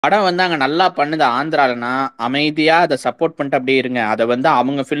படம் வந்து அங்க நல்லா பண்ணுது ஆந்திராலனா, அமைதியா அதை சப்போர்ட் பண்ணிட்டு அப்படியே இருங்க. அதை வந்து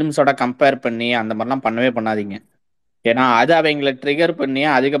அவங்க ஃபிலிம்ஸோட கம்பேர் பண்ணி அந்த மாதிரிலாம் பண்ணவே பண்ணாதீங்க. ஏன்னா அது அவங்கள ட்ரிகர் பண்ணி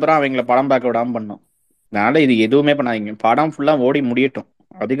அதுக்கப்புறம் அவங்கள படம் பார்க்க விடாம பண்ணும். அதனால இது எதுவுமே பண்ணாதீங்க. படம் ஃபுல்லா ஓடி முடியட்டும்,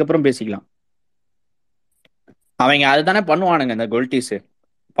 அதுக்கப்புறம் பேசிக்கலாம். அவங்க அதுதானே பண்ணுவானுங்க இந்த கோல்டிஸ்.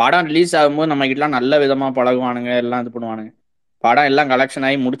 படம் ரிலீஸ் ஆகும்போது நம்ம கிட்டலாம் நல்ல விதமா பழகுவானுங்க, எல்லாம் இது பண்ணுவானுங்க. படம் எல்லாம் கலெக்ஷன்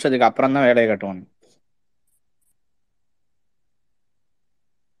ஆகி முடிச்சதுக்கு அப்புறம் தான் வேலையை காட்டுவானுங்க.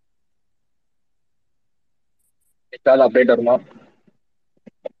 ஏதாவது அப்டேட் வருமா?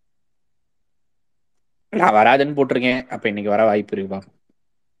 நான் வராதுன்னு போட்டிருக்கேன், அப்ப இன்னைக்கு வர வாய்ப்பு இருக்குப்பா.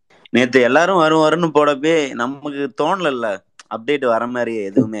 நேத்து எல்லாரும் வரும் வரும்னு போடப்பே நமக்கு தோணல அப்டேட் வர மாதிரி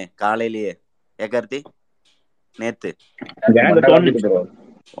எதுவுமே காலையிலேயே. ஏகார்த்தி நேத்து எனக்கு தோணுச்சு.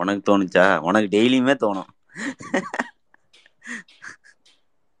 உனக்கு தோணுச்சா? உனக்கு டெய்லியுமே தோணும்.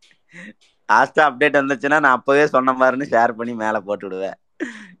 லாஸ்டா அப்டேட் வந்துச்சுன்னா நான் அப்பவே சொன்ன மாதிரின்னு ஷேர் பண்ணி மேல போட்டு விடுவேன்.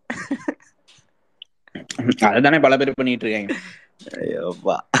 அதுதானே பல பேர் பண்ணிட்டு இருக்காங்க.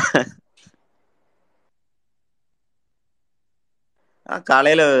 ஐயோப்பா.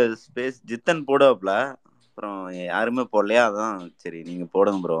 காலையில ஸ்பேஸ் ஜித்தன் போடுவாப்ல, அப்புறம் யாருமே போடலையா, அதான் சரி நீங்க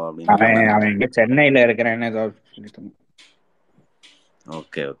போடுங்க ப்ரோ அப்படின்னு அவன் சொன்னேன். அவன் இங்க சென்னையில இருக்கிறேன்னு ஏதோ சொல்லிட்டு இருந்தான்.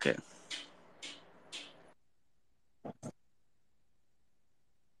 Okay okay.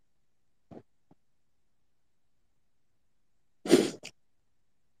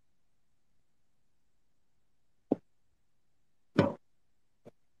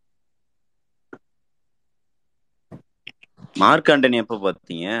 மார்க் ஆண்டனி எப்ப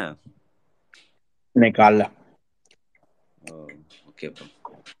பாத்தீங்க? இன்னைக்கு காலைல. Okay bro.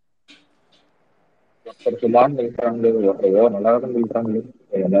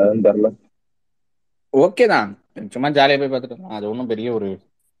 ஓகே தான், சும்மா ஜாலியா போய் பார்த்துட்டு இருந்தோம். அது ஒன்றும் பெரிய ஒரு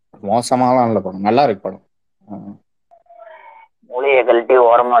மோசமாலாம் இல்ல படம், நல்லா இருக்கு படம். மூளையை கழட்டி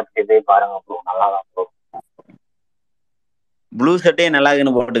ஓரமா வச்சு போய் பாருங்க ப்ரோ, நல்லா தான் ப்ரோ. ப்ளூ சட்டையே நல்லா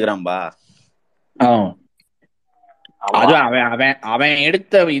இருக்குன்னு போட்டுக்கிறான்பா. அது அவன் அவன் அவன்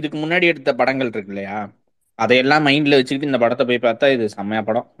எடுத்த இதுக்கு முன்னாடி எடுத்த படங்கள் இருக்கு இல்லையா, அதையெல்லாம் மைண்ட்ல வச்சுக்கிட்டு இந்த படத்தை போய் பார்த்தா இது செம்மையா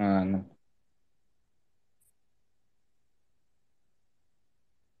படம்.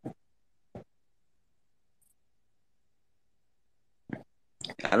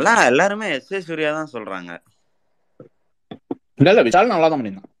 எல்லாருமே எஸ் ஏ சூர்யா தான் சொல்றாங்க. இல்ல இல்ல, விஷால் நல்லா தான்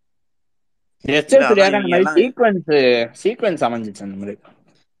பண்ணியிருந்தான். எஸ் ஏ இல்ல அதான் சூர்யாக்கு அந்த இவங்க மாதிரி எல்லாம் சீக்வன்ஸ் அமைஞ்சிச்சு அந்த மாதிரி.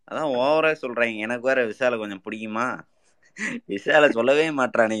 அதான் ஓவரா சொல்றாங்க. எனக்கு வேற விஷால கொஞ்சம் பிடிக்குமா, விஷால சொல்லவே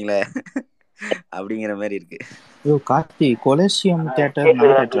மாட்டானுங்களே அப்படிங்கிற மாதிரி இருக்கு. ஐயோ கார்த்தி, கொலேசியம் தியேட்டர்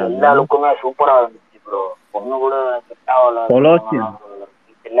நல்ல தியேட்டர். எல்லா லுக்குமே சூப்பரா இருந்துச்சு ப்ரோ. பொண்ணு கூட செட் ஆகல,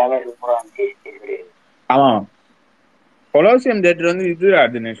 எல்லாமே சூப்பரா இருந்துச்சு. ஆமா, கொலோசியம் தியேட்டர் வந்து இது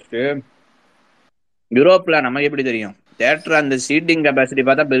அது நெக்ஸ்ட் யூரோப்ல நமக்கு எப்படி தெரியும், தியேட்டர் அந்த சீட்டிங் கெபாசிட்டி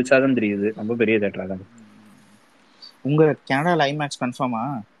பார்த்தா பெருசா தான் தெரியுது, ரொம்ப பெரிய தியேட்டரா தான். உங்க கனடால ஐமேக்ஸ் கன்ஃபார்மா?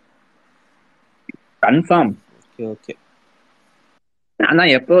 கன்ஃபார்ம். Okay okay. நான்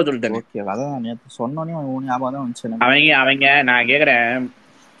தான் எப்போ சொல்லிட்டேன். ஓகே, அதான் நேற்று சொன்னோன்னே ஞாபகம் தான் வந்துச்சு. அவங்க நான் கேக்குறேன்,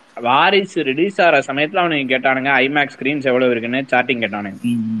 வாரிசு ரிலீஸ் ஆகிற சமயத்துல அவனுக்கு கேட்டானுங்க ஐமேக்ஸ் ஸ்கிரீன்ஸ் எவ்வளவு இருக்குன்னு சார்ட்டிங் கேட்டானுங்க.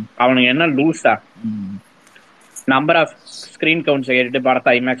 அவனுக்கு என்ன லூஸா நம்பர் ஆஃப் ஸ்கிரீன் கவுண்ட்ஸ் கேட்டுட்டு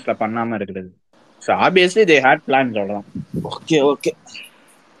படத்தை ஐமேக்ஸ்ல பண்ணாம இருக்குது. So obviously they had plan சொல்லலாம். Okay okay.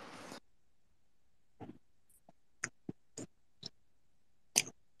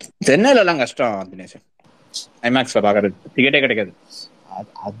 சென்னையில எல்லாம் கஷ்டம் தினேஷ், ஐமேக்ஸ்ல பாக்குறது டிக்கெட்டே கிடைக்காது.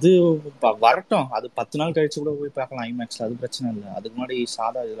 அது வரட்டும், அது 10 நாள் கழிச்சு கூட போய் பார்க்கலாம் ஐமேக்ஸ்ல, அது பிரச்சனை இல்லை. அதுக்கு முன்னாடி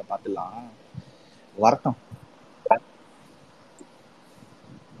சாதா இதுல பார்த்துலாம், வரட்டும்.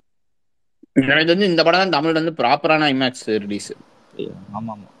 எனக்கு வந்து இந்த படம் தான் தமிழ்ல வந்து ப்ராப்பரான ஐமேக்ஸ் ரிலீஸ்.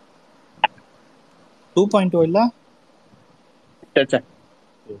 ஆமா ஆமா. 2.0 இல்ல,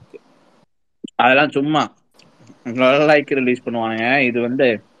 அதெல்லாம் சும்மா லைக் ரிலீஸ் பண்ணுவானுங்க. இது வந்து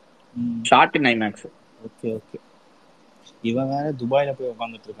shot in IMAX. Okay okay. இவன் வேற துபாயில போய்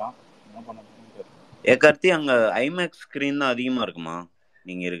உட்காந்துட்டு இருக்கான், என்ன பண்ண போறோம். ஏகார்த்தி, அங்க ஐமேக்ஸ் ஸ்கிரீன் தான் அதிகமா இருக்குமா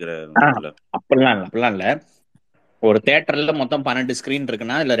நீங்க இருக்கிற? அப்படிலாம் இல்ல. ஒரு தியேட்டர்ல மொத்தம் 12 ஸ்கிரீன்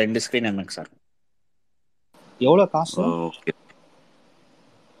இருக்குன்னா இல்ல 2 ஸ்கிரீன் ஐமேக்ஸ் இருக்கும். எவ்வளவு காசு?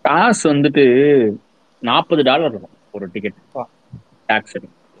 காசு வந்துட்டு $40 இருக்கும் ஒரு டிக்கெட், டாக்ஸ்.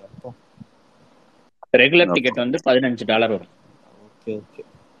 ரெகுலர் டிக்கெட் வந்து $15 வரும். Okay okay.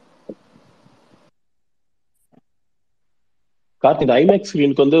 கார்த்திக், ஐமேக்ஸ்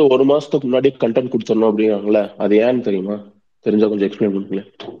ஸ்கிரீனுக்கு வந்து 1 மாசத்துக்கு முன்னாடி கண்டென்ட் கொடுத்துடணும் அப்படிங்கிறாங்களே, அது ஏன்னு தெரியுமா? தெரிஞ்சா கொஞ்சம் எக்ஸ்பிளைன் பண்ணுங்களேன்.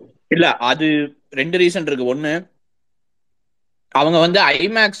 இல்ல, அது 2 ரீசன் இருக்கு. ஒண்ணு, அவங்க வந்து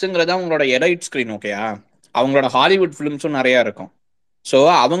ஐமேக்ஸ்ங்கிறத அவங்களோட எலைட் ஸ்கிரீன், ஓகேயா, அவங்களோட ஹாலிவுட் ஃபிலிம்ஸும் நிறைய இருக்கும். ஸோ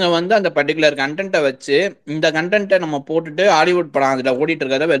அவங்க வந்து அந்த பர்டிகுலர் கண்டென்ட்டை வச்சு இந்த கண்டென்ட்டை நம்ம போட்டுட்டு ஹாலிவுட் படம் அதில் ஓடிட்டு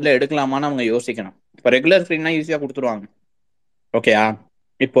இருக்கிறத வெளில எடுக்கலாமான்னு அவங்க யோசிக்கணும். இப்போ ரெகுலர் ஸ்க்ரீன்னா ஈஸியாக கொடுத்துருவாங்க. ஓகேயா?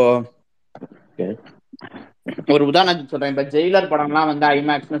 இப்போ ஒரு உதாரணத்துக்கு சொல்றேன். இப்போ ஜெயிலர் படம்லாம் வந்து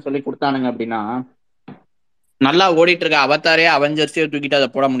ஐமேக்ஸ்னு சொல்லி கொடுத்தானுங்க அப்படின்னா நல்லா ஓடிட்டு இருக்க அவதாரே அவெஞ்சர்ஸே தூக்கிட்டு அதை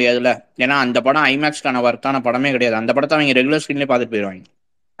போட முடியாதுல்ல. ஏன்னா அந்த படம் ஐமேக்ஸ்க்கான ஒர்த்தான படமே கிடையாது. அந்த படத்தை அவங்க ரெகுலர் ஸ்க்ரீன்லேயே பார்த்துட்டு போயிடுவாங்க.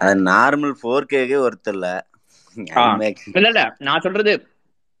 அது நார்மல் 4Kக்கே ஒர்த் இல்ல. இல்ல இல்ல, நான் சொல்றது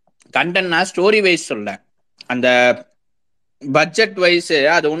கண்டென்ட்னா ஸ்டோரி வைஸ் சொல்ல, அந்த பட்ஜெட் வைஸ்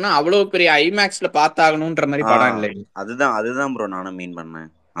அது ஒன்றும் அவ்வளவு பெரிய ஐமேக்ஸ்ல பார்த்தாகணுன்ற மாதிரி படம் இல்லை. அதுதான் ப்ரோ நானும் மீன் பண்ணேன்.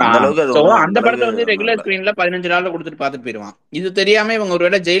 அந்த அளவுக்கு அது அந்த படத்தை வந்து ரெகுலர் ஸ்கிரீன்ல 15 நாள்ல கொடுத்துட்டு பார்த்துட்டு போயிடுவான். இது தெரியாம இவங்க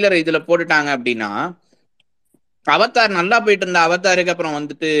ஒருவேளை ஜெயிலர் இதுல போட்டுட்டாங்க அப்படின்னா அவதார் நல்லா போயிட்டு இருந்த அவதாருக்கு அப்புறம்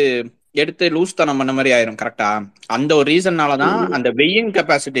வந்துட்டு எடுத்து லூஸ் தனம் பண்ண மாதிரி ஆயிரும். கரெக்டா? அந்த ஒரு ரீசன்னாலதான் அந்த வெய்யிங்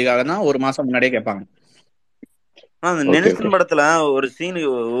கெப்பாசிட்டிக்காக தான் ஒரு மாசம் முன்னாடியே கேட்பாங்க. அந்த நெல்சன் படத்துல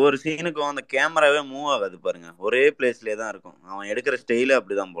ஒவ்வொரு சீனுக்கும் அந்த கேமராவே மூவ் ஆகாது பாருங்க, ஒரே பிளேஸ்லயே தான் இருக்கும். அவன் எடுக்கிற ஸ்டைலே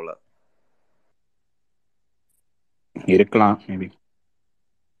அப்படிதான் போல இருக்கலாம். மேபி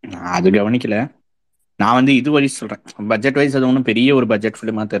அது கவனிக்கல. நான் வந்து இது வழி சொல்றேன், பட்ஜெட் வைஸ் அது ஒன்றும் பெரிய ஒரு பட்ஜெட்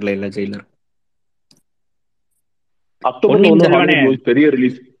ஃபிலிமா தெரியல. இல்ல ஜெயிலர் அக்டோபர்ல பெரிய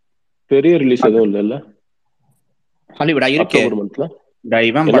ரிலீஸ் எதுவும் இல்ல ஹாலிவுட் இருக்கே.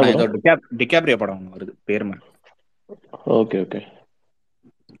 இவன் படம் ஏதோ டிகாப்ரியோ படம் வருது, பேர் மாதிரி. Okay okay.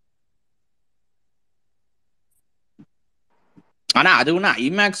 ஆனா அது ஒன்றும்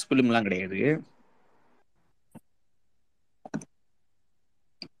ஐமேக்ஸ் ஃபிலிம்லாம் கிடையாது.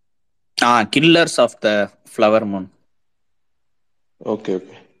 Killers of the flower Moon. Okay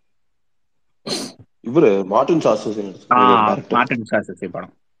okay. இவரு மார்ட்டின் சார்சசி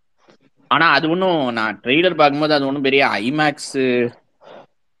படம். ஆனா அது ஒன்றும் நான் ட்ரெய்லர் பார்க்கும்போது அது ஒன்றும் பெரிய ஐமேக்ஸ்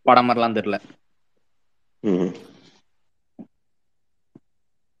படம் மாதிரிலாம் தெரியல.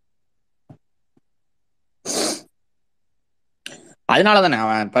 அதனாலதானே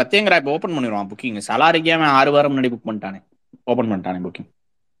அவன் பிரத்யேகரா இப்ப ஓபன் பண்ணிடுவான் புக்கிங். சலாரிக்கே அவன் 6 வாரம் முன்னாடி புக் பண்ணிட்டானே, ஓபன் பண்ணிட்டானே புக்கிங்.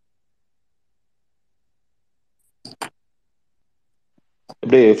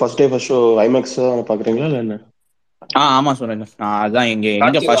 எப்படி first day first show IMAX பாக்குறீங்களா இல்ல என்ன? ஆமா சொல்றேன். நான் அதான்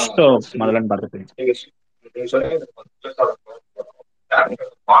எங்க ஃபர்ஸ்ட் ஷோ முதல்லன்னு பார்த்துட்டு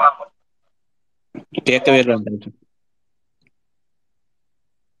கேட்கவே இல்லை.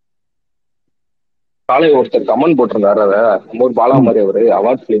 காலை ஒருத்தர் கமெண்ட் போட்டிருந்தாரு, அதை நம்ம ஒரு பாலா மாதிரி அவரு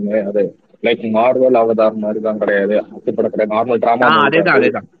அவார்ட் ஃபிலிம் அது லைக் மார்வல் அவதார் மாதிரி தான் கிடையாது, அப்படி கிடையாது, நார்மல் டிராமா.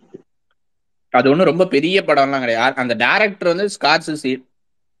 அதேதான். அது ஒன்றும் ரொம்ப பெரிய படம்லாம் கிடையாது. அந்த டைரக்டர் வந்து ஸ்கார்சிசி,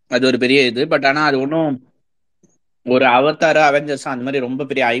 அது ஒரு பெரிய இது. பட் ஆனா அது ஒன்றும் ஒரு அவதார் அவெஞ்சர்ஸ் அந்த மாதிரி ரொம்ப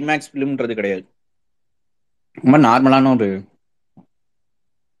பெரிய ஐமேக்ஸ் ஃபிலிம்ன்றது கிடையாது. ரொம்ப நார்மலான ஒரு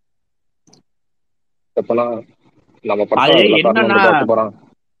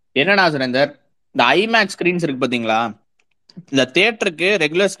என்னன்னா சுரேந்தர், இந்த ஐமேக்ஸ் ஸ்கிரீன்ஸ் இருக்கு பாத்தீங்களா, இந்த தியேட்டருக்கு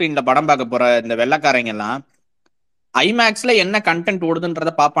ரெகுலர் ஸ்கிரீன்ல படம் பார்க்க போற இந்த வெள்ளைக்காரங்க எல்லாம் ஐமேக்ஸ்ல என்ன கண்டென்ட்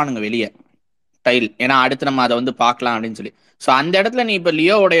ஓடுதுன்றத பாப்பானுங்க வெளியே டைல். ஏன்னா அடுத்து நம்ம அதை வந்து பார்க்கலாம் அப்படின்னு சொல்லி. ஸோ அந்த இடத்துல நீ இப்போ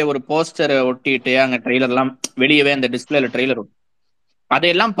லியோவுடைய ஒரு போஸ்டரை ஒட்டிட்டு அங்கே ட்ரெய்லர்லாம் வெளியவே அந்த டிஸ்பிளேல ட்ரெய்லர்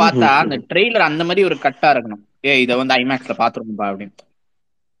அதையெல்லாம் பார்த்தா அந்த ட்ரெய்லர் அந்த மாதிரி ஒரு கட்டா இருக்கணும். இதை வந்து ஐமேக்ஸ்ல பாத்துருக்கும்பா அப்படின்னு.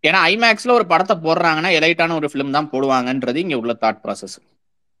 ஏன்னா ஐமேக்ஸ்ல ஒரு படத்தை போடுறாங்கன்னா எலைட்டான ஒரு ஃபிலிம் தான் போடுவாங்கன்றது இங்க உள்ள தாட் ப்ராசஸ்.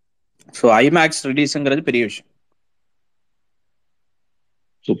 ஸோ ஐமேக்ஸ் ரிலீஸ்ங்கிறது பெரிய விஷயம்.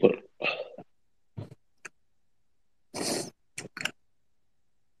 சூப்பர்.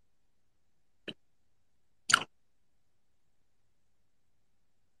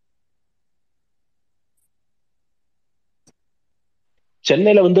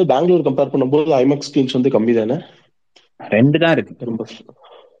 சென்னையில வந்து பெங்களூர் கம்பேர் பண்ணும்போது ஐமேக்ஸ் ஸ்கிரீன்ஸ் வந்து கம்மி தானே? 2 தான் இருக்கு.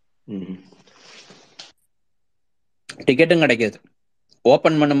 டிக்கெட்டும் கிடைக்காது.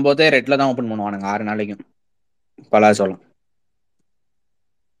 ஓபன் பண்ணும்போதே ரெட்ல தான் ஓபன் பண்ணுவானுங்க 6 நாளைக்கும். பலாசோளம்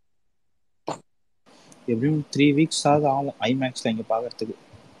எப்படியும் 3 வீக்ஸ் ஆகும் ஐமேக்ஸ்ல இங்க பாக்குறதுக்கு.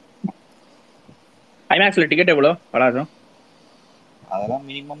 ஐமேக்ஸ்ல டிக்கெட் எவ்வளோ பலாசம்? அதெல்லாம்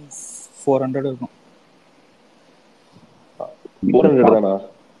மினிமம் 400 இருக்கும். 400 தானா?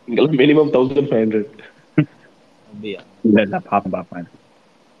 இங்கெல்லாம் மினிமம் 1500. அப்படியா? இல்ல பாப்பேன்.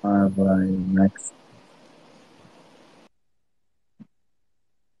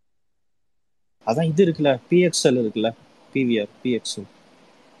 அதான் இது இருக்குல்ல, PXL இருக்குல்ல, PVR PXL.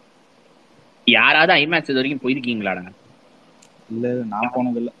 யாராவது ஐமேக்ஸ் இது வரைக்கும் போயிருக்கீங்களாடா? இல்ல நான்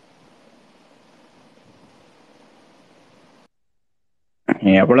போனதில்லை.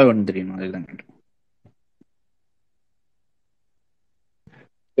 எவ்வளவு தெரியுமா? அதுதான்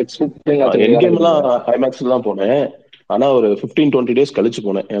ஐமேக்ஸ்ல தான் போனேன். ஆனா ஒரு 15-20 டேஸ் கழிச்சு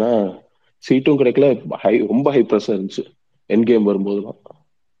போனேன். ஏன்னா சீட்டும் கிடைக்கல, ரொம்ப ஹை ப்ரெஷர் இருந்துச்சு. என் கேம் வரும்போதுலாம்.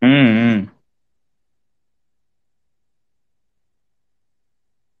 ம் ம்.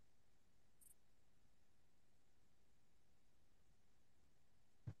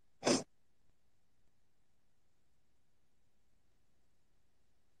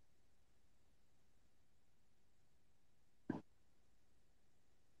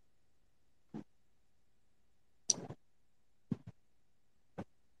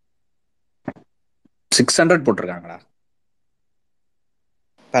 $600 போட்டிருக்காங்களா?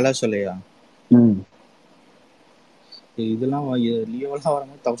 பலாசோலையா? ம். இதெல்லாம் லியோலாம்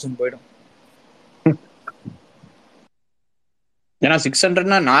வரும்போது 1000 போயிடும். ஏன்னா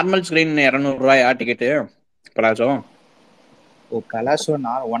 600னா நார்மல் ஸ்கிரீன் $200 டிக்கெட்டு பலாசோ. ஓ பலாசோ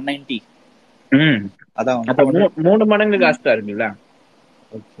 190. ம். அதான் அப்ப 200. 3 மடங்கு காஸ்டா இருக்குல்ல.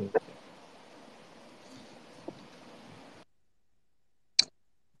 ஓகே.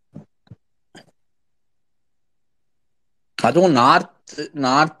 அதுவும்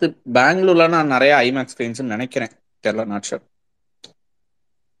நார்த் பெங்களூர்ல நான் நிறைய ஐமேக்ஸ் ஸ்கிரீன்ஸ் நினைக்கிறேன், தெரியல, நாட் ஷூர்.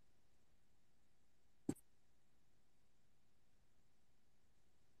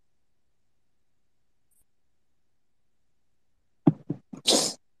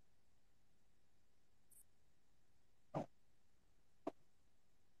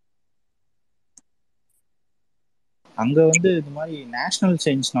 அங்க வந்து இந்த மாதிரி நேஷனல்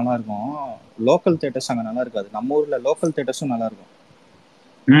செயின்ஸ் நல்லா இருக்கும், லோக்கல் தியேட்டர்ஸ் அங்க நல்லா இருக்காது. நம்ம ஊர்ல லோக்கல் தியேட்டர்ஸும் நல்லா இருக்கும்.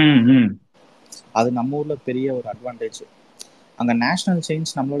 ம் ம். அது நம்ம ஊர்ல பெரிய ஒரு அட்வான்டேஜ். அங்க நேஷனல்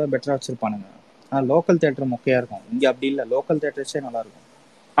செயின்ஸ் நம்மளோட பெட்டரா வச்சிருப்பானுங்க, ஆனா லோக்கல் தியேட்டர் மொக்கையா இருக்கும். இங்க அப்படி இல்ல, லோக்கல் தியேட்டர்ஸே நல்லா இருக்கும்.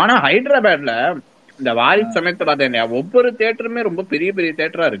 ஆனா ஹைதராபாத்ல இந்த வாரிசு சமயத்தை பார்த்தேன், ஒவ்வொரு தியேட்டருமே ரொம்ப பெரிய பெரிய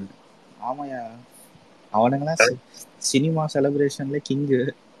தியேட்டரா இருக்கு. ஆமாயா, அவனுங்களாம் சினிமா செலிப்ரேஷன்ல கிங்கு.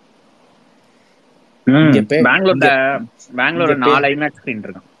 இங்க பெங்களூர்ல 4 ஐமேக்ஸ் ஸ்கிரீன்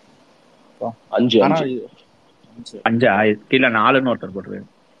இருக்கான். 5 ஆனா 5 கீழே 4ன்னு ஒருத்தர் போட்டுருக்காரு.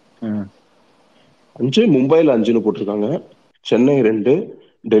 5 மும்பைல 5ன்னு போட்டிருக்காங்க, சென்னை 2,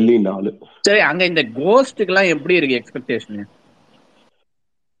 டெல்லி 4. சரி, அங்க இந்த கோஸ்டுக்கு எல்லாம் எப்படி இருக்கு எக்ஸ்பெக்டேஷன்?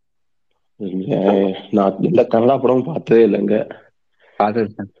 நான் இந்த கன்னடா படம் பார்த்ததே இல்லைங்க.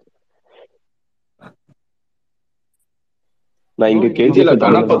 நான் இங்க கேஜிஎஃப்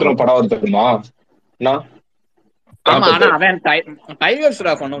தளபத்திரம் படம் வருதுமா? ஆமா, ஆனா அவன் டைகர்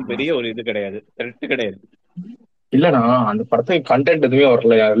ஷிராஃப் ஒன்றும் பெரிய ஒரு இது கிடையாது, த்ரெட் கிடையாது. இல்லண்ணா, அந்த படத்துக்கு கண்டென்ட் எதுவுமே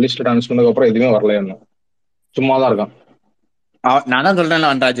வரலையா? லிஸ்ட் டான்ஸ் பண்ணதுக்கு அப்புறம் எதுவுமே வரலையா? சும்மாதான் இருக்கான். நான் தான்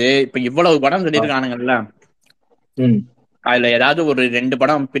சொல்றேன்ல வன்ராஜ், இப்ப இவ்வளவு படம் சொல்லியிருக்கானுங்கல்ல, அதுல ஏதாவது ஒரு 2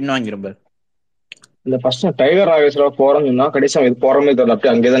 படம் பின் வாங்கிருப்பாரு. இந்த ஃபர்ஸ்ட் டைகர் நாகேஸ்வரா போறோம்னா கடைசியா இது போறமே தெரியல,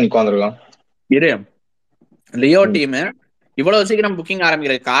 அப்படியே அங்கேதான் உட்காந்துருக்கான். இரு, லியோ டீம் இவ்வளவு சீக்கிரம் புக்கிங்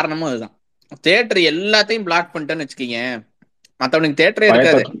ஆரம்பிக்கிறது காரணமும் அதுதான். தியேட்டர் எல்லாத்தையும் பிளாக் பண்ணிட்டேன்னு வச்சுக்கீங்க, மத்தவனுக்கு தியேட்டரே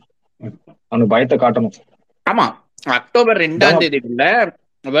இருக்காது. அவனுக்கு பயத்தை காட்டணும். ஆமா, அக்டோபர் 2ஆம் தேதிக்குள்ள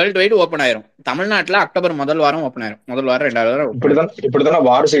வேர்ல்டு வைடு ஓபன் ஆயிரும். தமிழ்நாட்டுல அக்டோபர் முதல் வாரம் ஓபன் ஆயிரும், முதல் வாரம் 2வது வாரம். இப்படித்தானே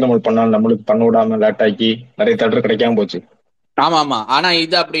வாரிசு நம்மளுக்கு பண்ணாங்க, நம்மளுக்கு பண்ண விடாம லேட் ஆக்கி நிறைய தேட்டர் கிடைக்காம போச்சு. ஆமா ஆமா, ஆனா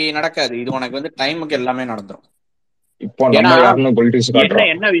இது அப்படி நடக்காது. இது உனக்கு வந்து டைமுக்கு எல்லாமே நடந்துரும். இப்போ நம்ம யாருன்னு பொலிட்டிக்ஸ்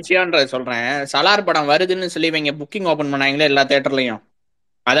காட்டுறோம். என்ன விஷயம்ன்றத சொல்றேன். சலார் படம் வருதுன்னு சொல்லி இவங்க புக்கிங் ஓபன் பண்ணாங்களே எல்லா தியேட்டர்லயும்,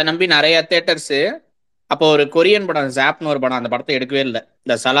 அதை நம்பி நிறைய தியேட்டர்ஸ் அப்போ ஒரு கொரியன் படம் ஜாப்னு ஒரு படம், அந்த படத்தை எடுக்கவே இல்லை.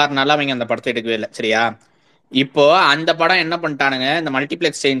 இந்த சலார்னால அவங்க அந்த படத்தை எடுக்கவே இல்லை, சரியா? இப்போ அந்த படம் என்ன பண்ணிட்டானுங்க, இந்த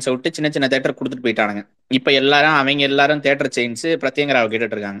மல்டிபிளெக்ஸ் செயின்ஸை விட்டு சின்ன சின்ன தேட்டர் கொடுத்துட்டு போயிட்டானுங்க. இப்ப அவங்க எல்லாரும் தேட்டர் செயின்ஸ் பிரத்யங்கராவை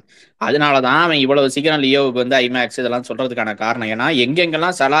கேட்டுட்டு இருக்காங்க. அதனாலதான் அவன் இவ்வளவு சீக்கிரம் லியோவுக்கு வந்து ஐமேக்ஸ் இதெல்லாம் சொல்றதுக்கான காரணம். ஏன்னா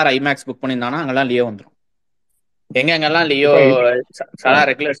எங்கெங்கெல்லாம் சலார் ஐமேக்ஸ் புக் பண்ணியிருந்தானோ அங்கெல்லாம் லியோ வந்துடும். எங்கெங்கெல்லாம் லியோ சலார்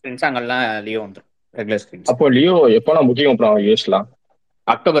ரெகுலர் ஸ்கிரீன்ஸ் அங்கெல்லாம் லியோ வந்துடும், ரெகுலர் ஸ்கிரீன்ஸ். அப்போ லியோ எப்போ நான் புக்கிங் பண்ணுவோம் யூஎஸ்லாம்?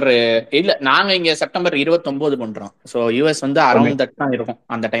 அக்டோபர் இல்ல, நாங்க இங்க செப்டம்பர் 29 பண்றோம். சோ யூஎஸ் வந்து அரௌண்ட் தட் தான் இருக்கும்,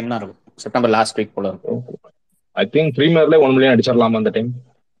 அந்த டைம் தான் இருக்கும், செப்டம்பர் லாஸ்ட் வீக் போல இருக்கும். ஐ திங்க் பிரீமியர்ல 1 மில்லியன் அடிச்சிடலாமா அந்த டைம்?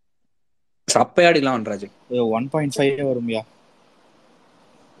 சப்பையாடிலாம் வன்றாஜ். 1.5 வரும்யா.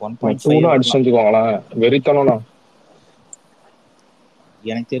 1.5 அடிச்சு செஞ்சுக்கோங்களேன், வெறித்தனம்னா.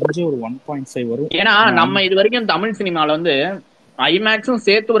 எனக்கு தெரிஞ்சு ஒரு 1.5 வரும். ஏன்னா நம்ம இது வரைக்கும் தமிழ் சினிமால வந்து ஐமேக்ஸும்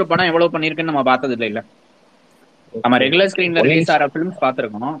சேர்த்து ஒரு படம் எவ்வளவு பண்ணிருக்குன்னு நம்ம பார்த்தது இல்ல. நம்ம ரெகுலர் ஸ்கிரீன்ல ரிலீஸ் ஆகிற பிலிம்ஸ்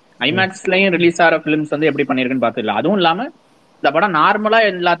பார்த்திருக்கோம், ஐமேக்ஸ்லயும் ரிலீஸ் ஆகிற பிலிம்ஸ் வந்து எப்படி பண்ணிருக்குன்னு பார்த்தது. அதுவும் இல்லாம இந்த படம் நார்மலா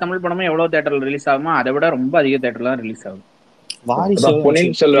எல்லா தமிழ் படமும் எவ்வளவு தியேட்டர்ல ரிலீஸ் ஆகுமோ அதை விட ரொம்ப அதிக தியேட்டர்ல ரிலீஸ் ஆகும்.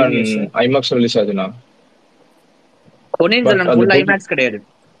 Ponniyin Selvan IMAX release ஆகுதுண்ணா. Ponniyin Selvan full IMAX கிடையாது.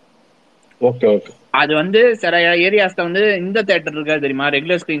 Okay okay. அது வந்து சில ஏரியாஸ்ல வந்து இந்த தியேட்டர் இருக்காது தெரியுமா,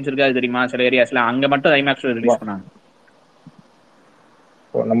 ரெகுலர் ஸ்கிரீன்ஸ் இருக்காது தெரியுமா, சில ஏரியாஸ்ல அங்க மட்டும் ஐமேக்ஸ்ல ரிலீஸ் பண்ணாங்க.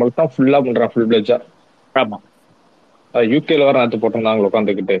 நம்மளுக்கு தான் ஃபுல்லா பண்றான், ஃபுல் பிளேஜா. ஆமா, யூகேல வர ஆத்து போட்டிருந்தாங்க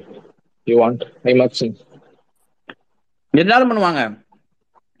உட்காந்துக்கிட்டு, யூ வாண்ட் ஐமேக்ஸ் எல்லாரும் பண்ணுவாங்க.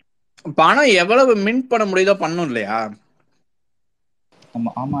 பணம் எவ்வளவு மின்ட் பண்ண முடியுதோ பண்ணும் இல்லையா.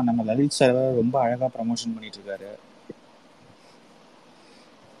 நம்ம லலித் சார் ரொம்ப அழகா ப்ரமோஷன் பண்ணிட்டு இருக்காரு.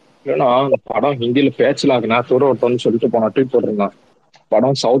 ஏன்னா அந்த படம் ஹிந்தியில பேச்சுல நேரத்தோட ஒருத்தவன்னு சொல்லிட்டு போன ட்வீட் போட்டிருந்தான்.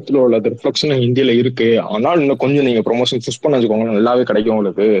 படம் சவுத்துல உள்ள ரிஃப்ளெக்ஷன் ஹிந்தியில இருக்கு, ஆனால் இன்னும் கொஞ்சம் நீங்க ப்ரொமோஷன் புஷ் பண்ண வச்சுக்கோங்க, நல்லாவே கிடைக்கும்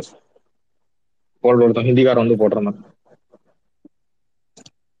உங்களுக்கு. ஒருத்தன் ஹிந்திக்காரன் வந்து போட்டிருந்தான்.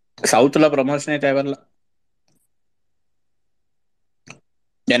 சவுத்துல ப்ரொமோஷனே தேவையில்ல.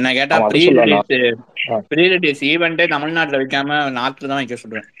 என்ன கேட்டா அவன் அதை ப்ரீ சொல்றானா? ரிலீஸ் ஈவெண்ட்டே தமிழ்நாட்டுல வைக்காம நார்த்ல தான் வைக்க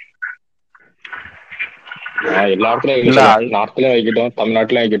சொல்றேன். எல்லா இடத்துலயும் வைக்க இல்ல சொல்லுவேன். நார்த்லயும் வைக்கட்டும்,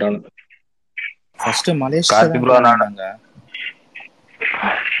 தமிழ்நாட்டுலயும் வைக்கட்டும். ஃபர்ஸ்ட் மலேசியா கார்த்தி தான் ப்ரோ பிளான் நான் பண்ணாங்க.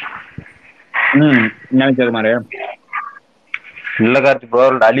 நினைச்சது மாதிரி இல்ல கார்த்தி ப்ரோ,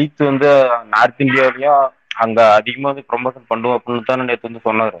 லலித் வந்து நார்த் இந்தியாவிலயும் அங்க அதிகமா வந்து ப்ரொமோஷன் பண்ணுவோம் அப்படின்னு தான் நேற்று வந்து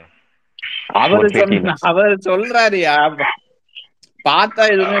சொன்னாரு ஒரு பேட்டியில. அவர் சொல்றாருயா, பார்த்தா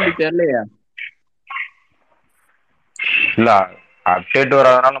எதுவுமே அப்படி தெரியலையா? இல்ல அப்டேட்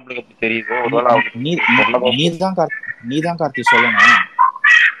வராதனால நம்மளுக்கு எப்படி தெரியுது? ஒருவேளை அவருக்கு நீதான் கார்த்தி சொல்லணும்.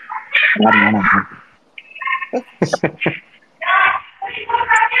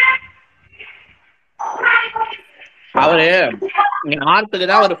 அவரு நார்த்துக்கு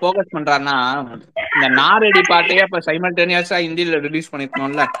தான் அவர் போக்கஸ் பண்றாருன்னா, இந்த நாரடி பாட்டையே அப்ப சைமல்டேனியஸா ஹிந்தியில ரிலீஸ்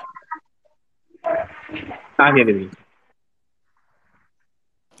பண்ணிருக்கணும்ல.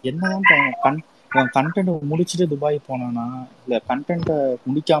 என்னதான் உன் கண்டென்ட் முடிச்சுட்டு துபாய் போனானா, இல்ல கண்டென்ட்டை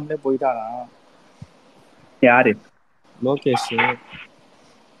முடிக்காமலே போயிட்டானா? யாரு?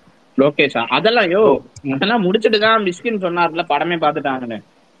 லோகேஷா? அதெல்லாம் அதெல்லாம் முடிச்சுட்டு தான் மிஸ்கின் சொன்னார்ல, படமே பார்த்துட்டாங்கன்னு.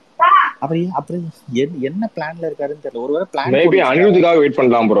 அப்புறம் என்ன பிளான்ல இருக்காருன்னு தெரியல. ஒருவேளை பிளான் மேபி அனிருத்துக்காக வெயிட்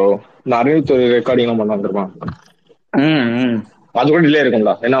பண்ணலாம் ப்ரோ. நான் அனிருத் ரெக்கார்டிங் பண்ண வந்திருப்பான். அது கூட டிலே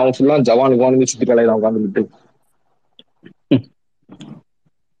இருக்கும்டா. ஏன்னா அவன் ஃபுல்லா ஜவானுக்கு வந்து சுத்தி கலையில உட்காந்துட்டு.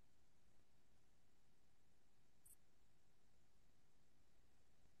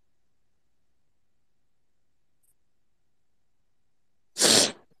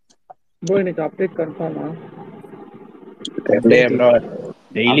 எனக்கு அப்டேட் கன்ஃபார்மா?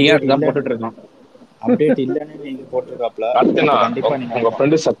 டெய்லியா அதான் போட்டுட்டு இருக்கோம். அப்டேட் இல்லன்னு நீங்க போட்டுருக்காப்ல. கண்டிப்பா நீங்க உங்க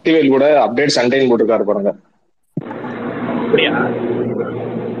ஃப்ரெண்ட் சக்திவேல் கூட அப்டேட் சண்டே போட்டுருக்காரு பாருங்க. அப்படியா?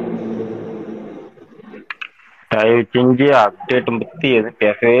 தயவு செஞ்சு அப்டேட் பத்தி எதுவும்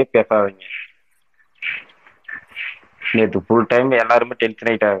பேசாதீங்க. நேற்று ஃபுல் டைம் எல்லாருமே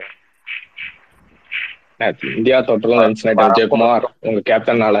டென்ஷன் ஆயிட்டாங்க. இந்தியா தொட்டலும் டென்ஷன் ஆயிட்டாங்க. ஜெயக்குமார் உங்க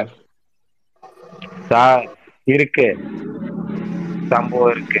கேப்டன்னால. சார் இருக்கு,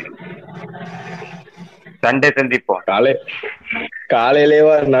 சம்பவம் இருக்கு. சண்டே சந்திப்போம்.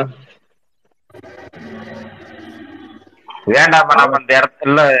 காலையிலேவா இருந்தா வேண்டாமா? நம்ம அந்த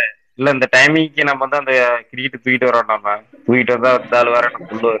இடத்துல இல்ல இந்த டைமிங்க்கு நம்ம வந்து அந்த கிரிக்கெட் தூக்கிட்டு வரோம். நம்ம தூக்கிட்டு வந்தா இருந்தாலும் வேற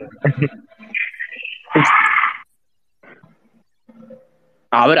எனக்கு சொல்லுவாரு.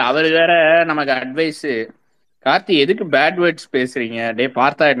 அவர் வேற நமக்கு அட்வைஸ், கார்த்தி எதுக்கு பேட் வேர்ட்ஸ் பேசுறீங்க? டே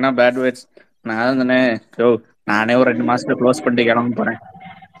பார்த்தா என்ன பேட் வேர்ட்ஸ்? நான் தானே நானே ஒரு 2 மாசத்துல க்ளோஸ் பண்ணிட்டு கிளம்ப போறேன்,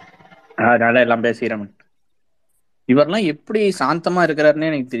 அதனால எல்லாம் பேசிக்கிறேன். இவரெல்லாம் எப்படி சாந்தமா இருக்கிறாருன்னு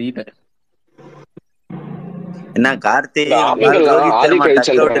எனக்கு தெரியல. என்ன கார்த்தி ரோஹித் சர்மா டக்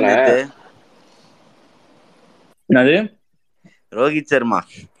அவுட் நேத்து. என்னது? ரோஹித் சர்மா?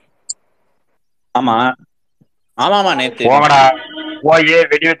 ஆமா ஆமா நேத்து போங்கடா போய்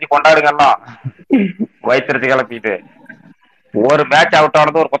வெடி வச்சு கொண்டாடுங்கலாம் வயிற்றுச்சு கிளப்பிட்டு. ஒரு மேட்ச் அவுட்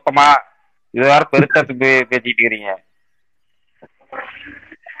ஆனது ஒரு குத்தமா? இது வேற பெருசா பேசிட்டு இருக்கிறீங்க.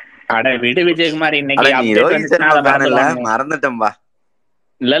 அட விடு விஜயகுமார், இன்னைக்கு நீ அப்டேட் ரோஹித் வந்துச்சுன்னா சர்மா அதை ஃபேன் இல்ல? மறந்துடுவானுங்க. மறந்துட்டேன்பா.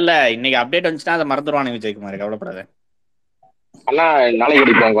 இல்ல இன்னைக்கு அப்டேட் வந்துச்சுன்னா அதை மறந்துடுவானுங்க விஜயகுமார், கவலைப்படாத. அண்ணா நாளைக்கு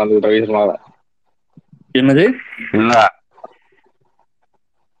அடிப்பாங்க வந்து ரோஹித் சர்மாவை. என்னது? இல்ல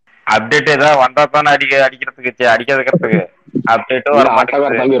அப்டேட் ஏதாவது வந்தா தானே அடிக்கிறதுக்கு அடிக்கிறதுக்கு அப்டேட்டும் வர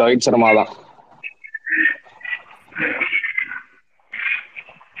மாட்டேங்குது. தம்பி ரோஹித் சர்மா தான்.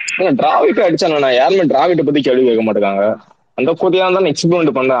 டிராவிட் அடிச்சானா? யாருமே டிராவிட்டை பத்தி கேள்வி கேட்க மாட்டாங்க. அந்த கோதியா தான்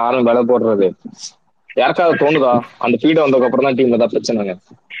எக்ஸ்பிரிமெண்ட் பண்ண ஆரம்பி வேலை போடுறது. யாருக்காவது தோணுதா? அந்த ஃபீல்டு வந்ததுக்கு அப்புறம் தான் டீம் ஏதாவது பிரச்சனைங்க.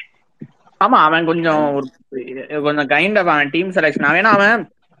 ஆமா, அவன் கொஞ்சம் கைண்ட் ஆஃப் அவன் டீம் செலக்ஷன். அவன்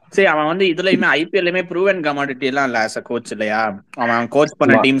சரி, அவன் வந்து இதுலயுமே ஐபிஎல்லுமே ப்ரூவன் கமாடிட்டி எல்லாம் இல்ல ஆஸ் அ கோச் இல்லையா? அவன் கோச்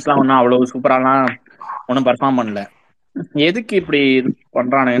பண்ண டீம்ஸ் எல்லாம் ஒன்னும் அவ்வளவு சூப்பராலாம் ஒன்னும் பெர்ஃபார்ம் பண்ணல. எதுக்கு இப்படி இது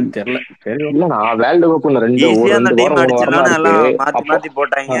பண்றானுன்னு தெரியல. சரி, இல்லண்ணா வேர்ல்டு கப் ஈஸியா அந்த டீம் 3 வாரம் அடிச்சிடலாம்னு இருக்கு. எல்லாம் மாத்தி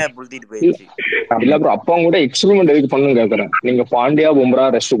போட்டாங்க, புளுத்திட்டு போயிடுச்சு. இல்ல ப்ரோ, அப்ப கூட எக்ஸ்பெரிமெண்ட் எதுக்கு பண்ணுன்னு கேக்குறேன். நீங்க பாண்டியா பும்ரா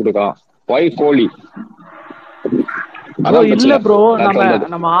ரெஸ்ட் கொடுக்கலாம், வை கோலி? இல்ல ப்ரோ,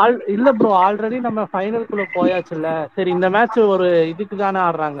 இல்ல ப்ரோ ஆல்ரெடி நம்ம ஃபைனல்குள்ள போயாச்சுல்ல. சரி, இந்த மேட்ச் ஒரு இதுக்கு தானே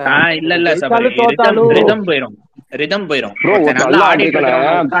ஆடுறாங்க. இல்ல ரிதம் போயிடும். நல்லா ஆடிட்டு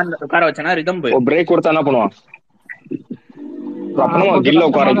இருக்கிறவங்க உட்கார வச்சனா ரிதம் போயிடும். பிரேக் கொடுத்தா என்ன பண்ணுவான்? அப்பனமா கில்ல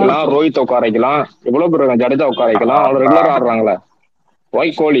உட்கார வைக்கலாம், ரோஹித் உட்கார வைக்கலாம், எவ்வளவு பேர் இருக்காங்க, ஜடேஜா உட்கார வைக்கலாம், அவங்க ரெகுலரா ஆடுறாங்களே.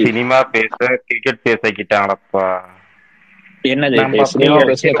 ஒய் கோலி சினிமா பேச கிரிக்கெட் பேசிக்கிட்டாங்களப்பா. என்னது சினிமா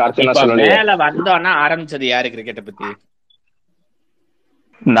பேசுன்னு கார்த்தி இப்ப சொல்லலையே. மேல வந்தோன்னா ஆரம்பிச்சது யாரு கிரிக்கெட்டை பத்தி?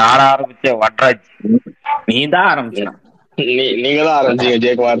 நான் ஆரம்பிச்சேன் வட்ராஜ். நீ தான் ஆரம்பிச்ச. நீங்க தான் ஆரம்பிச்சீங்க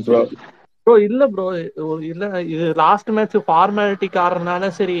ஜெயக்குமார் ப்ரோ. ப்ரோ இல்ல ப்ரோ, இல்ல இது லாஸ்ட் மேட்ச் ஃபார்மாலிட்டி காரணனால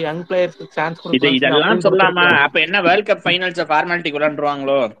சரி யங் பிளேயர்ஸ்க்கு சான்ஸ் இதெல்லாம் சொல்லாம அப்ப என்ன வேர்ல்ட் கப் ஃபைனல்ஸ் ஃபார்மாலிட்டி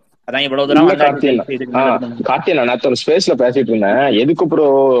விளையாண்டுருவாங்களோ? அதான் இவ்வளவு தூரம் இல்ல வந்தாச்சு. கார்த்தி நான் நேத்து ஒரு ஸ்பேஸ்ல பேசிட்டு இருந்தேன். எதுக்கு bro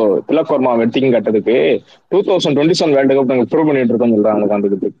Tilak Verma wedding கட்டதுக்கு 2027 world cup நாங்க ப்ரூவ் பண்ணிட்டு இருக்கோம்னு சொல்றாங்க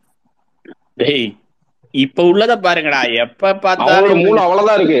உட்காந்துக்கிட்டு. டேய் இப்ப உள்ளத பாருங்கடா, எப்ப அவங்களோட பார்த்தாலும் மூணு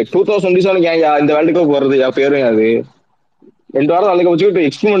அவ்வளவுதான் இருக்கு. 2027 இந்த வேர்ல்டு கப் வருது பேரும் அது 2 வாரம் அதுக்கு வச்சுக்கிட்டு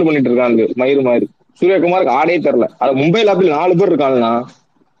எக்ஸ்பெரிமெண்ட் பண்ணிட்டு இருக்காங்க மயிறு மாதிரி. சூரியகுமாருக்கு ஆடே தெரியல. அது மும்பைல அப்படி 4 பேர் இருக்காங்கன்னா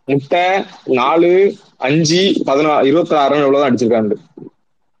முட்டை 4, 5, 16, 26 எவ்வளவுதான் அடிச்சிருக்காங்க.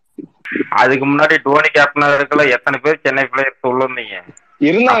 அதுக்கு முன்னாடி டோனி கேப்டனா இருக்கல எத்தனை பேர் சென்னை பிளேயர்ஸ் உள்ளீங்க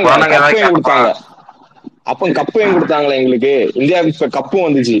இருந்தாங்க. கப்பையும் கொடுத்தாங்க. அப்ப கப்பையும் கொடுத்தாங்களே எங்களுக்கு. இந்தியாவுக்கு இப்ப கப்பும்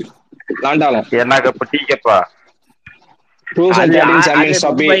வந்துச்சு. லாண்டாலும் என்ன கப்பு? டீ கப்பா?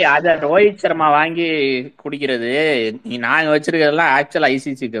 ரோஹித் சர்மா வாங்கி குடிக்கிறது. நாங்க வச்சிருக்கிறதெல்லாம் ஆக்சுவல்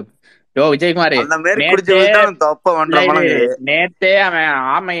ஐசிசி கப். விஜயகுமார் நேத்தே அவன்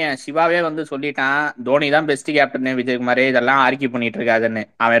ஆமையன் சிவாவே வந்து சொல்லிட்டான், தோனி தான் பெஸ்ட் கேப்டன் விஜயகுமாரே, இதெல்லாம் ஆர்கியூ பண்ணிட்டு இருக்காதுன்னு.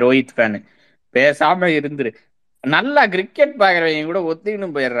 அவன் ரோஹித் ஃபேனு. பேசாம இருந்துரு. நல்லா கிரிக்கெட் பாக்குறவங்க கூட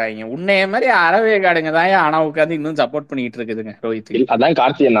ஒத்திக்கின்னு போயிடுறாங்க. உன்னைய மாதிரி அறவே காடுங்க தான் ஆனா உட்காந்து இன்னும் சப்போர்ட் பண்ணிட்டு இருக்குதுங்க ரோஹித். அதான்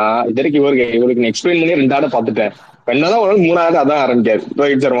கார்த்தியனா இதற்கு இவருக்கு எக்ஸ்பிளைன் பண்ணி 2 ஆட பாத்துட்டேன். என்னதான் ஒரு 3வது அதான் ஆரம்பிக்காரு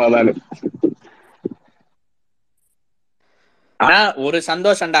ரோஹித் சர்மா தான். ஆனா ஒரு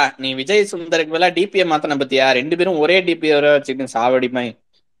சந்தோஷம்டா, நீ விஜய் சுந்தருக்கு பதிலா டிபிஏ மாத்தன பத்தியா? 2 பேரும் ஒரே டிபிஏ வச்சுட்டு சாவடிமை.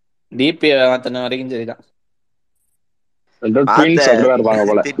 டிபிஏ மாத்தன வரைக்கும் சரிதான்.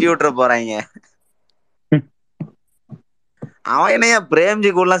 திட்டி விட்டுற போறாங்க. அவன் என்னையா பிரேம்ஜி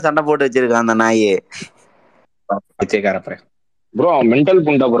கூட சண்டை போட்டு வச்சிருக்கான் அந்த நாயே. ப்ரோ அவன் மென்டல்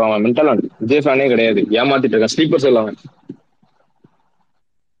புண்டா ப்ரோ. அவன் மென்டல் விஜய் ஃபேனே கிடையாது. ஏமாத்திட்டு இருக்கான். ஸ்லீப்பர் செல் அவன்.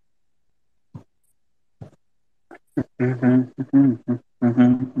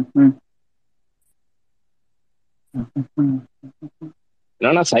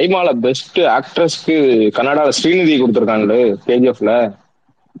 என்னன்னா சைமால பெஸ்ட் ஆக்ட்ரஸ்க்கு கன்னடால ஸ்ரீநிதி கொடுத்திருக்காங்க கேஜிஎஃப்ல.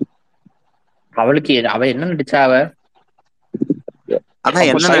 அவளுக்கு அவ என்ன நடிச்சா?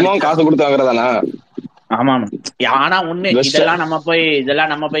 சைமாவும் காசு கொடுத்து வாங்குறதானா? ஆமா. ஆனா ஒண்ணு,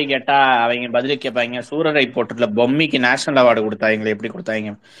 இதெல்லாம் நம்ம போய் கேட்டா அவங்க பதில் கேட்பாங்க, சூரரை போட்டுல பொம்மிக்கு நேஷனல் அவார்டு கொடுத்தாங்க, எப்படி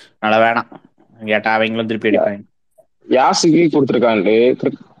கொடுத்தாங்க? நல்லா வேணாம் கேட்டா அவங்களும் திருப்பி அடிப்பாங்க. யாசுக்கு கொடுத்திருக்காங்க,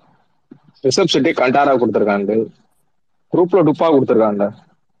 ரிஷப் ஷெட்டி கண்டாரா கொடுத்திருக்காங்க, குரூப்ல டுப்பா கொடுத்திருக்காங்க.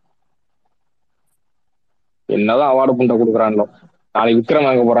 என்னதான் அவார்டு புண்டை கொடுக்குறாங்களோ. நாளைக்கு விக்ரம்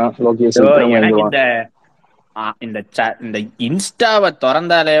வாங்க போறான். லோகேஷ் இந்த இன்ஸ்டாவை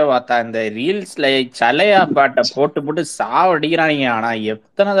திறந்தாலே பார்த்தா இந்த ரீல்ஸ்ல சலையா பாட்டை போட்டு சாவடிக்கிறாங்க. ஆனா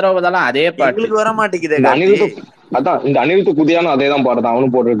எத்தனை தடவை பார்த்தாலும் அதே பாட்டு வர மாட்டேங்குது. அதான் இந்த அனிருத் புதியான அதே தான் பாடுதான்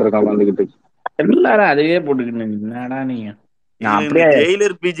அவனும் போட்டுட்டு இருக்கான் வந்துகிட்டு. எல்லாரும் அதுவே போட்டுக்கிட்டு என்னடா நீங்க?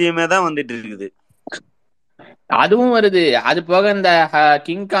 ஜெயிலர் பிஜிஎம்ஏ தான் வந்துட்டு இருக்குது. அதுவும் வருது. அது போக இந்த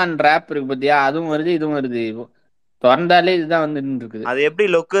கிங்கான் ராப் இருக்கு பத்தியா, அதுவும் வருது, இதுவும் வருது. திறந்தாலே இதுதான் வந்து இருக்குது. அது எப்படி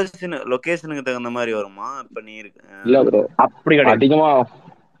லொகேஷனுக்கு தகுந்த மாதிரி வருமா? இப்ப நீ இல்ல ப்ரோ அப்படி அதிகமா.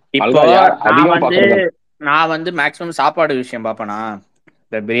 இப்போ நான் வந்து மேக்ஸிமம் சாப்பாடு விஷயம் பாப்பேனா,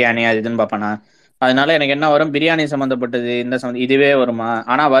 இந்த பிரியாணி அது இதுன்னு பாப்பேனா. அதனால எனக்கு என்ன வரும், பிரியாணி சம்பந்தப்பட்டது இதுவே வருமா.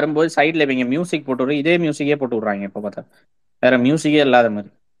 ஆனா வரும்போது சைட்ல இவங்க மியூசிக் போட்டு விடுறோம், இதே மியூசிக்கே போட்டு விடுறாங்க. இப்ப பார்த்தா வேற மியூசிக்கே இல்லாத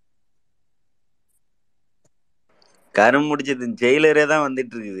மாதிரி. கரும் முடிச்சது ஜெயிலரே தான்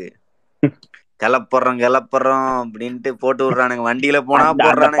வந்துட்டு இருக்குது. கிளப்புறோம் அப்படின்ட்டு போட்டு விடுறானுங்க. வண்டியில போனா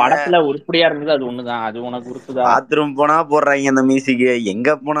போடுறானுங்க. படத்துல உருப்படியா இருந்தது அது ஒண்ணுதான். அது உனக்கு உருப்புதா? பாத்ரூம் போனா போடுறாங்க அந்த மியூசிக்.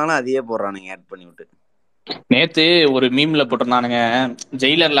 எங்க போனாலும் அதையே போடுறானுங்க ஆட் பண்ணி விட்டு. நேத்து ஒரு மீம்ல போட்டிருந்தானுங்க,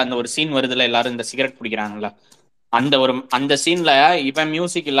 ஜெயிலர்ல அந்த ஒரு சீன் வருதுல, எல்லாரும் இந்த சிகரெட் பிடிக்கிறாங்கல்ல, அந்த சீன்ல இவன்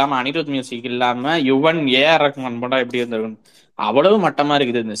மியூசிக் இல்லாம, அனிருத் மியூசிக் இல்லாம யுவன் ஏஆர் ரஹ்மான் போட்டா எப்படி இருந்திருக்கும்? அவ்வளவு மட்டமா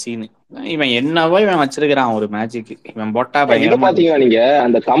இருக்குது இந்த சீன். இவன் என்னவோ இவன் வச்சிருக்கிறான் ஒரு மேஜிக். இவன் போட்டா பாத்தீங்கன்னா நீங்க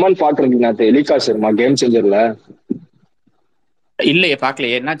அந்த கமல் பாட்டு இருக்கு எலிகா சர்மா கேம் சேஞ்சர்ல. இல்லையே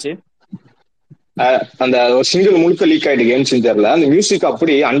பாக்கலையே, என்னாச்சு? அந்த ஒரு சிங்கிள் முழுக்க லீக் ஆயிட்டு கேம் சேஞ்சர்ல. அந்த மியூசிக்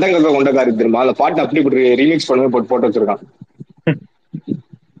அப்படி அண்டங்க கொண்டக்காரி தெரியுமா, அந்த பாட்டு அப்படி இப்படி ரீமிக்ஸ் பண்ணி போட்டு வச்சிருக்கான்.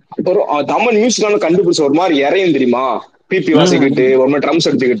 ஒரு தமிழ் மியூசிக் கண்டுபிடிச்ச ஒரு மாதிரி இறையும் தெரியுமா, பிபி வாசிக்கிட்டு ஒரு மாதிரி ட்ரம்ஸ்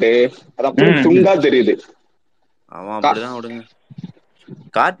எடுத்துக்கிட்டு, அது அப்படி துண்டா தெரியுது. அவன் அப்படிதான் விடுங்க.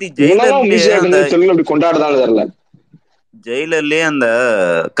 கார்த்தி ஜெயிலர் அப்படி கொண்டாடுதான்னு தெரியல. ஜெயிலர்லயே அந்த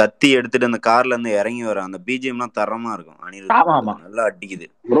கத்தி எடுத்துட்டு அந்த கார்ல இருந்து இறங்கி வர அந்த பிஜிஎம்லாம் தரமா இருக்கும். அனிருத் நல்லா அடிக்குது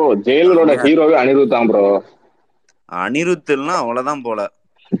ப்ரோ. ஜெயிலரோட ஹீரோவே அனிருத் தான் ப்ரோ. அனிருத் எல்லாம் அவ்வளவுதான் போல.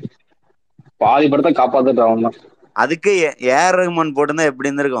 பாதி படத்தை காப்பாத்துட்டு அவன் தான். அதுக்கு ஏஆர் ரஹ்மான் போட்டுருந்தா எப்படி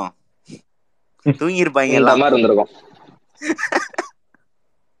இருந்திருக்கும்? தூங்கி இருப்பாங்க இந்த எல்லாம். மாதிரி இருந்திருக்கும்.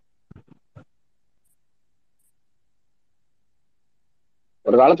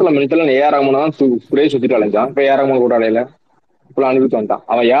 ஒரு காலத்துல மென்டல் ஏஆர் ரஹ்மான் தான் சுரே சுத்திட்டு அலைஞ்சான். இப்ப ஏஆர் ரஹ்மான் கூட அலையில. இப்ப அனிருத் வந்துட்டான்.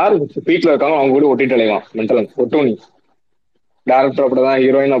 அவன் யாரு பீக்ல இருக்காங்க அவங்க கூட ஒட்டிட்டு அலைவான். மென்டல் ஒட்டோனி டேரக்டர் அப்படிதான்,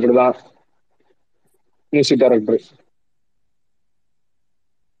 ஹீரோயின் அப்படிதான், மியூசிக் டைரக்டர்.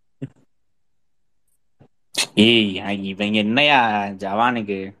 ஏய் இவங்க என்னையா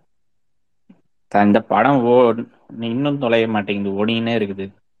ஜவானுக்கு இந்த படம் இன்னும் தொலைய மாட்டேங்குது, ஓடினே இருக்குது.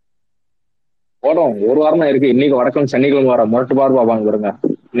 போடும் ஒரு வாரம் தான் இருக்கு. இன்னைக்கு வடக்கம் சனிக்கிழமை வர முரட்டு பாரு பாப்பாங்க பாருங்க.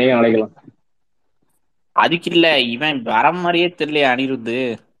 நீங்க அழைக்கலாம். அதுக்கு இல்ல, இவன் வர மாதிரியே தெரியல அனிருத்து.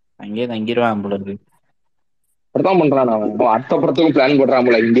 அங்கேயே தங்கிடுவான் போல இருக்கு. அப்படித்தான் பண்றான் அவன். அடுத்த படத்துக்கும் பிளான் போடுறான்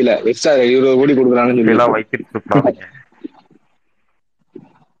போல. ஹிந்தியில எக்ஸ்ட்ரா 20 கோடி கொடுக்குறான்னு சொல்லி.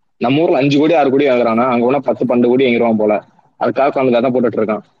 நம்ம ஊர்ல 5 கோடி 6 கோடி வாங்குறானா, அங்க கூட 10 12 கோடி வாங்கிடுவான் போல. அதுக்காக அவனுக்கு அதான் போட்டுட்டு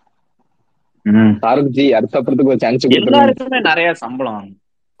இருக்கான். சாரதி அடுத்த படத்துக்கு ஒரு சான்ஸ் எல்லாருக்குமே நிறைய சம்பளம்.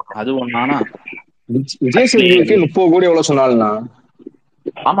 அது ஒண்ணானா விஜய் சேதுபதிக்கு 30 கோடி எவ்வளவு சொன்னாலும்னா.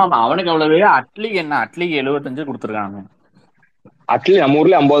 ஆமா அவனுக்கு அவ்வளவு. அட்லிக்கு 75 கொடுத்துருக்காங்க. அட்லி நம்ம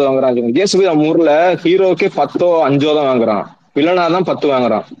ஊர்ல 50 வாங்குறான். விஜய் சேதுபதி நம்ம ஊர்ல ஹீரோக்கே 10 5 தான் வாங்குறான். வில்லனா தான் 10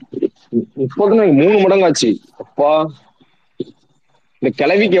 வாங்குறான். 30 3 மடங்கு ஆச்சு. அப்பா இந்த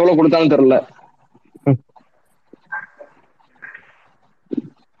கிளவிக்கு எவ்வளவு கொடுத்தாலும் தெரியல.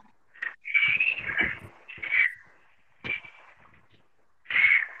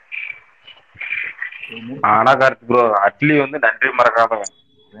 ஆனா கார்த்தி ப்ரோ அட்லி வந்து நன்றி மறக்காதவன்.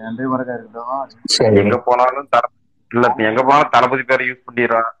 எங்க போனாலும் எங்க போனாலும் தளபதி பேரை யூஸ்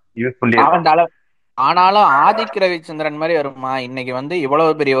பண்ணிடுறான். ஆனாலும் ஆதிக் ரவிச்சந்திரன் மாதிரி வருமா? இன்னைக்கு வந்து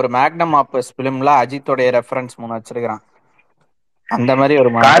இவ்வளவு பெரிய ஒரு மேக்னம் ஆப்பஸ் பிலிம்ல அஜித்தோடைய ரெஃபரன்ஸ் 3 வச்சிருக்கான். அந்த மாதிரி ஒரு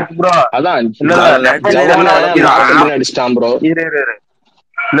கார்த்தி ப்ரோ அதான்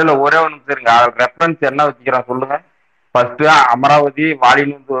இல்ல ஒரே ஒன்று தெரியுங்க. ரெஃபரன்ஸ் என்ன வச்சுக்கிறான் சொல்லுங்க. ஃபர்ஸ்ட் அமராவதி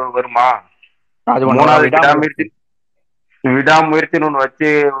வாலின்னு வருமா, மூணாவது விடாமுயற்சின்னு ஒண்ணு வச்சு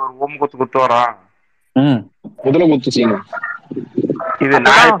ஒரு ஓம் குத்து வரான். முதல குத்து சீன். இது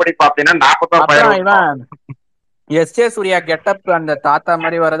நான் எப்படி பாத்தீங்கன்னா 40,000 எஸ்.ஏ. சூர்யா கெட்டப் அந்த தாத்தா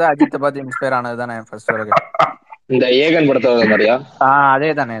மாதிரி வரது அஜித்தை பார்த்து இன்ஸ்பயர் ஆனது தானே ஃபர்ஸ்ட் வரது. இந்த ஏகன் படத்தோட மாதிரியா?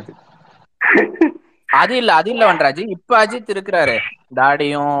 அதே தானே அது. அது இல்ல வன்றாஜி. இப்ப அஜித் இருக்கிறாரு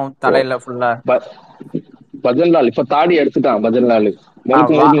தாடியும் தலையில ஃபுல்லா. பஜன்லால் இப்ப தாடி எடுத்துட்டான். பஜன்லால்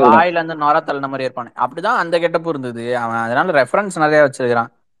வாயில இருந்து நொர தள்ளின மாதிரி இருப்பானு. அப்படிதான் அந்த கெட்டப் இருந்தது. அவன் அதனால ரெஃபரன்ஸ் நிறைய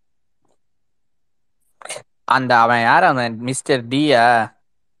வச்சிருக்கான். அந்த அவன் யார், அவன் மிஸ்டர் டியா,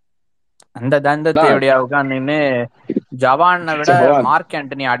 அந்த தந்தத்தை எப்படியா உட்காந்து ஜவானை விட மார்க்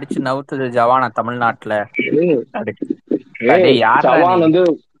ஆண்டனி அடிச்சு நவுத்துது ஜவானா தமிழ்நாட்டுல. ஜவான் வந்து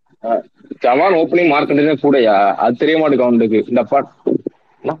ஜவான் ஓப்பனிங் மார்க் ஆண்டனி கூடயா? அது தெரிய மாட்டேங்குது அவனுக்கு. இந்த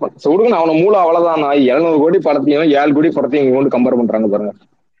சொல்லுங்க அவன மூளை அவ்வளவுதான். 700 கோடி படத்தையும் 7 கோடி படத்தையும் இங்க கொண்டு கம்பேர் பண்றாங்க பாருங்க.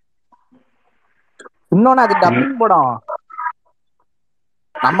 இன்னொன்னு அது டப்பிங் படம்.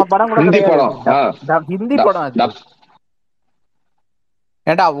 நம்ம படம் கூட ஹிந்தி படம். ஹிந்தி படம் அது.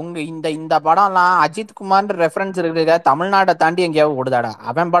 ஏண்டா உங்க இந்த படம்லாம் அஜித் குமார் ரெஃபரன்ஸ் இருக்கு. தமிழ்நாட்டை தாண்டி எங்கேயாவது ஓடுதாடா?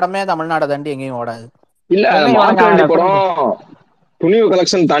 அவன் படமே தமிழ்நாட்டை தாண்டி எங்கேயும் ஓடாது. இல்ல மார்க்காண்டி படம் துணிவு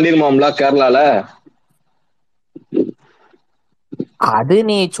கலெக்ஷன் தாண்டிடுமாம்ல கேரளால. அது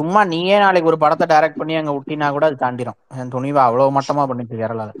நீ சும்மா நீயே நாளைக்கு ஒரு படத்தை டைரக்ட் பண்ணி அங்க விட்டினா கூட அது தாண்டிடும். என் துணிவா அவ்வளவு மட்டமா பண்ணிட்டு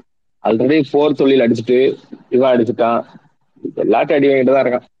கேரளால. ஆல்ரெடி 4 தொழில் அடிச்சுட்டு இவா அடிச்சுட்டான். எல்லாத்தையும் அடி வாங்கிட்டு தான்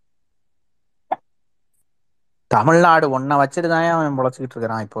இருக்கான். தமிழ்நாடு ஒன்ன வச்சுட்டுதான் அவன் முளைச்சுக்கிட்டு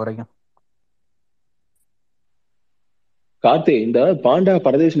இருக்கிறான் இப்போ வரைக்கும். கார்த்தி இந்த பாண்டா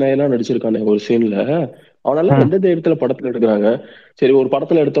பரதேஷ் நாயெல்லாம் நடிச்சிருக்கானே ஒரு சீன்ல, அவனெல்லாம் எந்த தைரியத்துல படத்துல எடுக்கிறாங்க? சரி ஒரு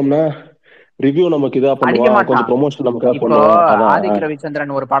படத்துல எடுத்தோம்னா ரிவ்யூ நமக்கு இதா பண்ணுவான், கொஞ்சம் ப்ரொமோஷன் நமக்கு பண்ணுவான். ஆதிக்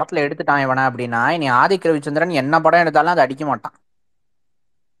ரவிச்சந்திரன் ஒரு படத்துல எடுத்துட்டான் இவனா அப்படின்னா, இனி ஆதிக் ரவிச்சந்திரன் என்ன படம் எடுத்தாலும் அதை அடிக்க மாட்டான்.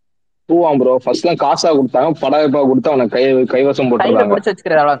 ப்ரோ ஃபர்ஸ்ட்லாம் காசா கொடுத்தாங்க, படம் கொடுத்து அவனை கைவசம் போட்டு முடிச்சு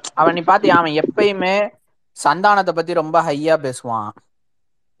வச்சுக்கிறான். அவன் நீ பாத்தியா, அவன் எப்பயுமே சந்தானத்தை பத்தி ரொம்ப ஹையா பேசுவான்.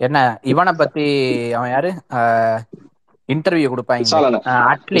 என்ன இவனை பத்தி அவன் யாரு இன்டர்வியூ கொடுப்பாங்க,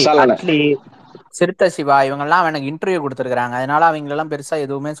 அட்லி சிறுத்தை சிவா இவங்கெல்லாம் அவனுக்கு இன்டர்வியூ கொடுத்துருக்காங்க. அதனால அவங்களெல்லாம் பெருசா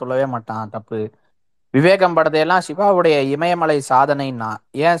எதுவுமே சொல்லவே மாட்டான். தப்பு. விவேகம் படத்தையெல்லாம் சிவாவுடைய இமயமலை சாதனைன்னா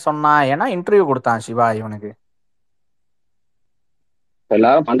ஏன் சொன்னா? ஏன்னா இன்டர்வியூ கொடுத்தான் சிவா இவனுக்கு.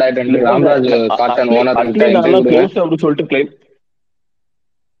 எல்லாரும் ராமராஜ் காட்டன் ஓனர் சொல்லிட்டு கிளைம்.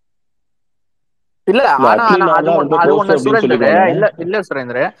 இல்ல ஆனா ஆனா அது அட்லினால ரொம்ப அது க்ளோஸ் ஒண்ணு அப்படின்னு சுரேந்தர். சொல்லிடுவாங்க. இல்ல இல்ல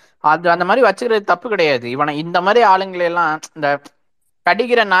சுரேந்தர், அது அந்த மாதிரி வச்சுக்கிறது தப்பு கிடையாது. இவனை இந்த மாதிரி ஆளுங்களை எல்லாம் இந்த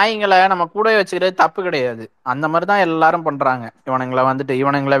கடிக்கிற நாய்ங்களை நம்ம கூட வச்சுக்கிறது தப்பு கிடையாது. அந்த மாதிரிதான் எல்லாரும் பண்றாங்க. இவனுங்களை வந்துட்டு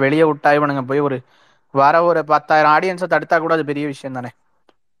இவனுங்களை வெளியே விட்டா இவனுங்க போய் ஒரு வர ஒரு 10,000 ஆடியன்ஸை தடுத்தா கூட அது பெரிய விஷயம் தானே.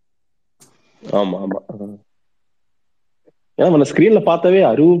 ஆமா ஆமா. ஏன்னா நம்ம ஸ்கிரீன்ல பார்த்தாவே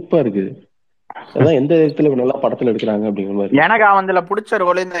அருவப்பா இருக்கு. அதான் எந்த விதத்துல நல்லா படத்துல எடுக்கிறாங்க அப்படிங்கிற மாதிரி இருக்கு. எனக்கு அவன்ல பிடிச்ச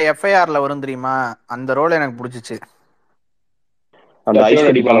ரோல் இந்த எஃப்ஐஆர்ல வரும் தெரியுமா, அந்த ரோல் எனக்கு பிடிச்சிச்சு. அந்த ஐஸ் ஜட்டியோட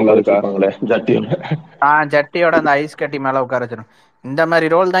கட்டி மேல அடிப்பாங்கல்ல உட்கார இருக்கா? வச்சிருப்பாங்களே ஜட்டியோட. ஜட்டியோட அந்த ஐஸ் கட்டி மேல உட்கார வச்சிடும். இந்த மாதிரி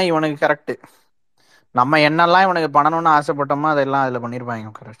ரோல் தான் இவனுக்கு கரெக்ட். நம்ம என்னெல்லாம் இவனுக்கு பண்ணணும்னு ஆசைப்பட்டோமோ அதெல்லாம் அதுல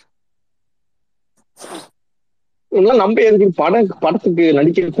பண்ணிருப்பாங்க கரெக்ட். இதெல்லாம் நம்ம எதுக்கு படத்துக்கு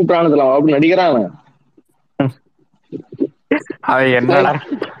நடிக்க கூப்பிடானதுலாம் அப்படி நடிக்கிறான் அது என்னடா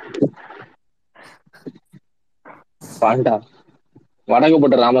பாண்டா,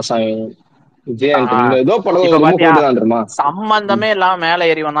 வடகுப்பட்ட ராமசாமி, விஜய் ஆண்டனி, ஏதோ இப்ப படம் ரொம்ப பாத்தியா, போயிட்டு தான் தெரியுமா சம்பந்தமே இல்லாம மேல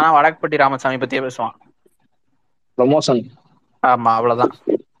ஏறி வந்தானா வடக்குப்பட்டி ராமசாமி பத்தியே பேசுவான். ப்ரமோஷன். ஆமா அவ்வளவுதான்.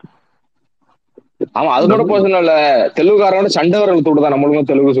 ஆமா அது கூட போய் இல்ல, தெலுங்குக்காரோட சண்டை வரல் தூடுதான்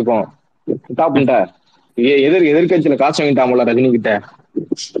நம்மளுக்கும் தெலுங்கு சுத்தம் டாப்ன்ட்ட எதிர்கட்சியில காசு வாங்கிட்டாமல ரஜினி கிட்ட.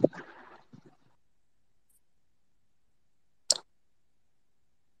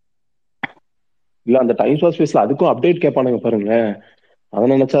 இல்ல அந்த டைம் பாஸ் ஃபேஸ்ல அதுக்கும் அப்டேட் கேட்பானுங்க பாருங்க. அதை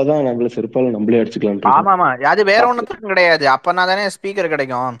நினைச்சாதான் நம்மள செருப்பால நம்மளே அடிச்சுக்கலாம் இருக்கு. ஆமாமா, அது வேற ஒண்ணுத்துக்கும் கிடையாது. அப்பனா தானே ஸ்பீக்கர்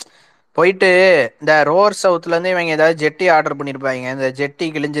கிடைக்கும். போயிட்டு இந்த ரோர் சவுத்ல இருந்து இவங்க ஏதாவது ஜெட்டி ஆர்டர் பண்ணிருப்பாங்க, இந்த ஜெட்டி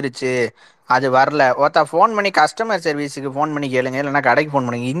கிழிஞ்சிருச்சு அது வரல, ஒருத்தா ஃபோன் பண்ணி கஸ்டமர் சர்வீஸுக்கு ஃபோன் பண்ணி கேளுங்க, இல்லைன்னா கடைக்கு ஃபோன்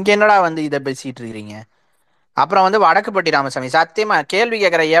பண்ணுங்க. இங்க என்னடா வந்து இதை பேசிட்டு இருக்கிறீங்க. அப்புறம் வந்து வடக்குப்பட்டி ராமசாமி, சத்தியமா கேள்வி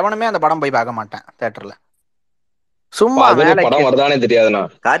கேட்கற எவனுமே அந்த படம் போய் பார்க்க மாட்டேன் தியேட்டர்ல. சும்மா அதுவரை மேல படம் வருதானே தெரியாதுண்ணா.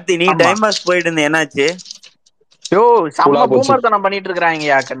 கார்த்தி நீ ஆமா, டைம் பாஸ் போயிட்டு இருந்த என்னாச்சு? யோ கூலா செம்ம போச்சு. பூமர்த்தனம் பண்ணிட்டு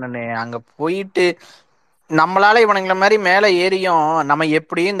இருக்கிறாங்கயா கண்ணனு. அங்க போயிட்டு நம்மளால இவனுங்கள மாதிரி மேல ஏறியும் நம்ம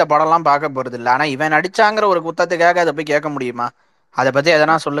எப்படியும் இந்த படம் எல்லாம் பார்க்க போறது இல்ல. ஆனா இவன் நடிச்சாங்கிற ஒரு குத்தத்துக்காக அதை போய் கேட்க முடியுமா? அதை பத்தி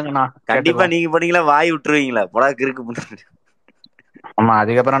எதனா சொல்லுங்கண்ணா கண்டிப்பா கேட்டுக்குவோம். நீங்க போனீங்களா வாய் விட்டுருவீங்களா புடாக்கு இருக்கு பண்ணுறது. ஆமா,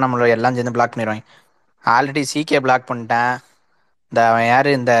 அதுக்கப்புறம் நம்மள எல்லாம் சேர்ந்து பிளாக் பண்ணிடுவாங்க. ஆல்ரெடி சிகே பிளாக் பண்ணிட்டேன். இந்த அவன்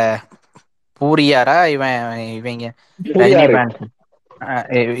யாரு, இந்த பூரியாரா இவன், இவங்க ரஜினி புரியாரு, ஃபேன்ஸ்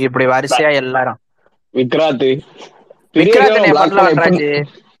இப்படி வரிசையா எல்லாரும். விக்ராத், விக்ராத் பிரியங்கா என்னைய பிளாக் பண்ணல பண்ண எப்படி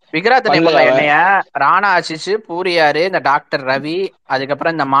வன்ராஜ், விக்ராத் என்னைய பண்ணலையா பண்ணல, அவன்? என்னைய ராணா ஆசிஷ், பூரியாரு, இந்த டாக்டர் ரவி,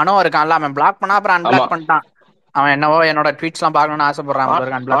 அதுக்கப்புறம் இந்த மனோ இருக்கான்ல, அவன் பிளாக் பண்ணா அப்புறம் ஆமா. அன்பிளாக் பண்ணிட்டான். அவன் என்னவோ என்னோட ட்வீட்ஸ் எல்லாம் பார்க்கணும்னு ஆசைப்படுறான் போல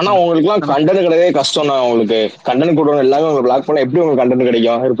இருக்கு, அன்பிளாக் ஆனா பண்ணிட்டான். உங்களுக்கு எல்லாம் கண்டன கிடையவே கஷ்டம் தான். உங்களுக்கு கண்டன கொடுக்கணும் எல்லாமே உங்களுக்கு பிளாக் பண்ண எப்படி உங்களுக்கு கண்டன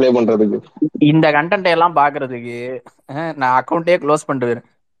கிடைக்கும் ரிப்ளை பண்றதுக்கு? இந்த கண்டென்ட் எல்லாம் பாக்குறதுக்கு நான் அக்கௌண்டே க்ளோஸ் பண்ணிட்டு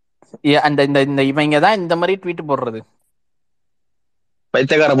அந்த இந்த இந்த இவங்க தான் இந்த மாதிரி ட்வீட் போடுறது.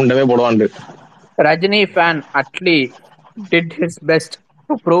 பைத்தியக்கார புண்டமே போடுவாண்டு. Rajini fan Atlee did his best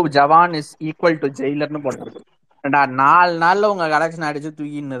to prove Jawan is equal to ஜெயிலர்னு போடுறது. 4 நாள்ல உங்க கலெக்ஷன் அடிச்சு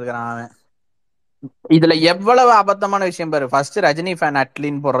தூக்கின்னு இருக்கிறான் அவன். இதுல எவ்வளவு அபத்தமான விஷயம் பாரு. ஃபர்ஸ்ட் ரஜினி ஃபேன்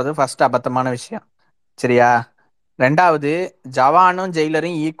அட்லின்னு போடுறது ஃபர்ஸ்ட் அபத்தமான விஷயம், சரியா? ரெண்டாவது, ஜவானும்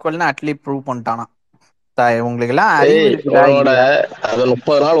ஜெயிலரும் ஈக்குவல்னு அட்லி ப்ரூவ் பண்ணிட்டானா. உங்களுக்கு எல்லாம் அறிவு ஏய் இருக்குதா உன்னோட இல்லையா? அது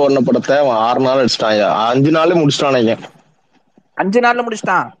 30 நாள் ஓடின படத்தை அவன் 6 நாள் அடிச்சிட்டான், 5 நாளே முடிச்சிட்டான். 5 நாள்ல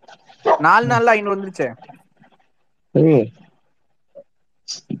முடிச்சிட்டான், 4 நாள்ல 500 வந்துருச்சு.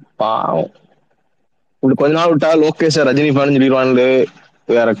 பாவம். இப்படி கொஞ்ச நாள் விட்டா லோகேஷ் ரஜினி ஃபேன் சொல்லிடுவான்னு,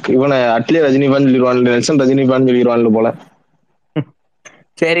 வேற இவனை அட்லி ரஜினி ஃபேன் சொல்லிடுவான், நெல்சன் ரஜினி ஃபேன் சொல்லிடுவான் போல.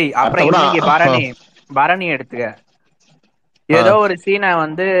 சரி, அடுத்த அப்புறம் கூட இன்னைக்கு பரணி பரணி எடுத்துக்க. ஏதோ ஒரு சீனை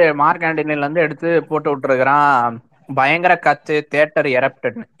வந்து மார்க் ஆண்டனில இருந்து எடுத்து போட்டு விட்டுருக்கிறான். பயங்கர கத்து, தியேட்டர்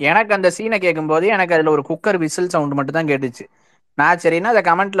எரப்டட்னு. எனக்கு அந்த சீனை கேட்கும் போது எனக்கு அதுல ஒரு குக்கர் விசில் சவுண்ட் மட்டும் தான் கேட்டுச்சு. நான் சரின்னா அதை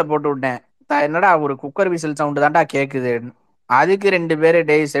கமெண்ட்ல போட்டு விட்டேன், என்னடா ஒரு குக்கர் விசில் சவுண்டு தான்டா கேக்குது. அதுக்கு 2 பேரு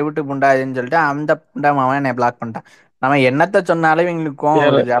டேய் செவிட்டு புண்டாதுன்னு சொல்லிட்டு அந்த புண்டா அவன் என்னை பிளாக் பண்ணிட்டான். நம்ம என்னத்த சொன்னாலும் இவங்களுக்கு கோவம்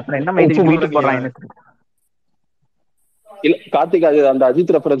வேற வருது. அப்புறம் என்ன உப்பு இதுக்கு ட்வீட் போடுறீங்க. போடுறான். இல்ல கார்த்திக், அது அந்த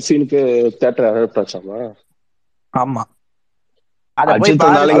அஜித் ரெஃபரன்ஸ் சீனுக்கு தேட்டர் அழகாச்சாமா. ஆமா, அத போய் அஜித் பாரு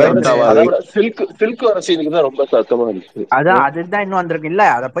வந்தாலும் இங்க அதை விட ஹிட் சுரேந்திர. ஆகாது. அதை விட சில்க் சில்க் வர சீனுக்கு தான் ரொம்ப சத்தமா இருந்துச்சு. அதுதான் இன்னும் வந்திருக்கு இல்ல,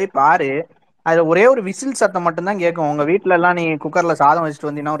 அத போய் பாரு. அதுல ஒரே ஒரு விசில் சத்தம் மட்டும் தான் கேட்கும். உங்க வீட்ல எல்லாம் நீ குக்கர்ல சாதம் வச்சுட்டு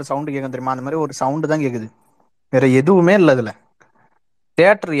வந்தீங்கன்னா ஒரு சவுண்ட் கேட்கும் தெரியுமா, அந்த மாதிரி ஒரு சவுண்ட் தான் கேக்குது, வேற எதுவுமே இல்ல அதுல.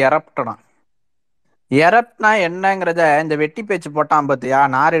 தியேட்டர் எரப்டனா. எரப்ட்னா என்னங்கிறத இந்த வெட்டி பேச்சு போட்டான் பாத்தியா,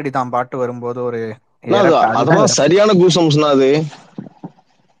 நாரடி தான் பாட்டு வரும்போது ஒரு எரப்ட், அதுதான் அதெல்லாம் எரப்ட். சரியான கூசம்ஸ்னா அது.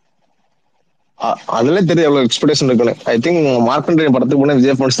 அதுல தெரியும் எவ்வளவு எக்ஸ்பெக்டேஷன் இருக்குன்னு. ஐ திங்க் மார்க்கெண்ட் படத்துக்கு போன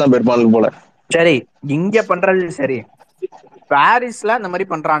விஜய் ஃபண்ட்ஸ் தான் பெருப்பாங்க போல. சரி, இங்க பண்றது சரி, பாரிஸ்ல இந்த மாதிரி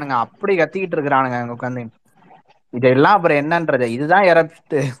பண்றானுங்க, அப்படி கத்திக்கிட்டு இருக்கிறானுங்க அங்க உட்காந்து. இதெல்லாம் அப்புறம் என்னன்றது, இதுதான்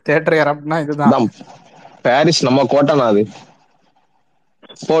எரப்ட். தியேட்டர் எரப்ட்னா இதுதான். அதான் பாரிஸ் நம்ம கோட்டானா அது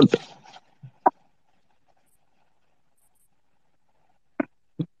போர்ட்.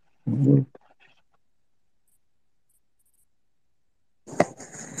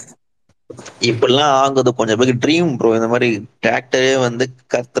 இப்படிலாம் ஆகுது கொஞ்சம் பேருக்கு ட்ரீம் ப்ரோ. இந்த மாதிரி டிராக்டரே வந்து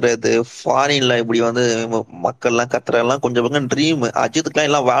கத்துறது, ஃபாரின்ல இப்படி வந்து மக்கள்லாம் கத்துறதெல்லாம் கொஞ்சம் பேருக்கு ட்ரீம். அஜித்துக்குலாம்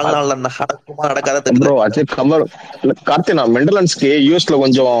எல்லாம் வாழ்நாள்ல நடக்குமா நடக்காத தெரியல. ப்ரோ அஜித் கமல் கார்த்தினா மெண்டலன்ஸ்க்கு யூஎஸ்ல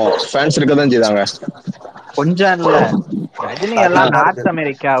கொஞ்சம் ஃபேன்ஸ் இருக்க தான் செய்தாங்க. கொஞ்சம் இல்ல, ரஜினி எல்லாம் நார்த்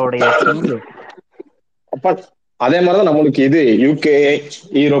அமெரிக்காவுடைய கிங். அப்ப அதே மாதிரிதான் நம்மளுக்கு இது யூகே,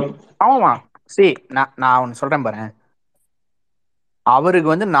 யூரோப். ஆமா, நான் ஒன்னு சொல்றேன் பாரு. அவருக்கு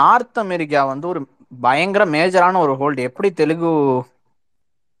வந்து நார்த் அமெரிக்கா வந்து ஒரு பயங்கர மேஜரான ஒரு ஹோல்டு. எப்படி தெலுங்கு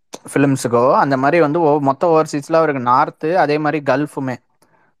ஃபிலிம்ஸுக்கோ அந்த மாதிரி வந்து மொத்த ஓவர்சீஸ்ல அவருக்கு நார்த்து, அதே மாதிரி கல்ஃபுமே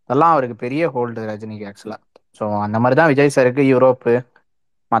அதெல்லாம் அவருக்கு பெரிய ஹோல்டு ரஜினிக்கு ஆக்சுவலா. ஸோ அந்த மாதிரி தான் விஜய் சாருக்கு யூரோப்பு,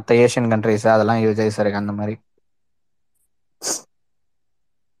 மற்ற ஏஷியன் கண்ட்ரிஸ் அதெல்லாம் விஜய் சாருக்கு அந்த மாதிரி.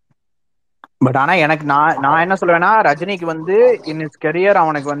 பட் ஆனா எனக்கு நான் என்ன சொல்லுவேன்னா, ரஜினிக்கு வந்து இன் இஸ் கெரியர்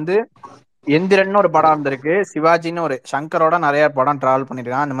அவனுக்கு வந்து எந்திரன் ஒரு படம் இருந்திருக்கு, சிவாஜின்னு ஒரு சங்கரோட நிறைய படம் டிராவல்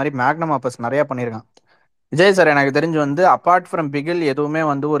பண்ணிருக்கான், அந்த மாதிரி மேக்னம் ஆப்பஸ் நிறைய பண்ணியிருக்கான். விஜய் சார் எனக்கு தெரிஞ்சு வந்து அப்பார்ட் ஃப்ரம் பிகில் எதுவுமே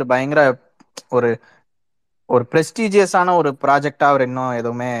வந்து ஒரு பயங்கர ஒரு ஒரு ப்ரெஸ்டீஜியஸான ஒரு ப்ராஜெக்டா அவர் இன்னும்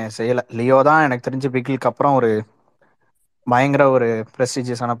எதுவுமே செய்யல. லியோ தான் எனக்கு தெரிஞ்சு பிகிலுக்கு அப்புறம் ஒரு பயங்கர ஒரு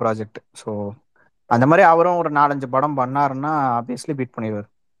ப்ரெஸ்டீஜியஸான ப்ராஜெக்ட். ஸோ அந்த மாதிரி அவரும் ஒரு 4-5 படம் பண்ணாருன்னா ஆப்வியஸ்லி பீட் பண்ணிடுவார்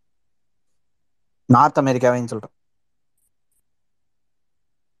நார்த் அமெரிக்காவையும் சொல்றேன்.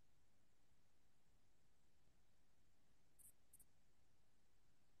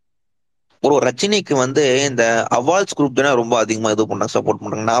 ஒரு ரஜினிக்கு வந்து இந்த அவார்ட்ஸ் குரூப் தானே ரொம்ப அதிகமா இது பண்றாங்க, சப்போர்ட்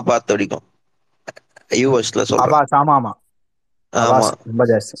பண்றாங்க நான் பார்த்த வரைக்கும். யூஎஸ்ல சொல்றேன். அபாஸ், ஆமா ஆமா, ஆமா. அபாஸ் ரொம்ப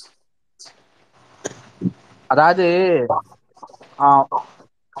ஜாஸ்தி. அதாவது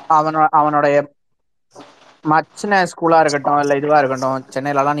அவனுடைய மச்சின ஸ்கூலா இருக்கட்டும் இல்ல இதுவா இருக்கட்டும்,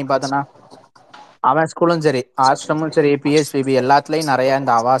 சென்னையில எல்லாம் நீ பார்த்தனா அவன் ஸ்கூலும் சரி, ஆசிரமும் சரி, பிஎஸ்பிபி எல்லாத்துலயும் நிறைய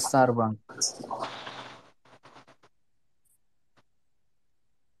இந்த அவாஸ் தான் இருப்பாங்க.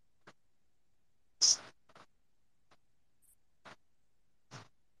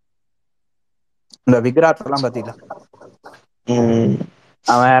 இந்த விக்ராத் எல்லாம் பாத்தீங்களா,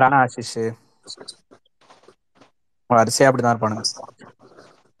 அவன் ராணா ஆசிஷ் வரிசையா அப்படிதான் இருப்பானுங்க.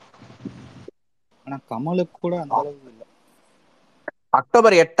 ஆனா கமலுக்கு கூட அந்த அளவுக்கு இல்லை.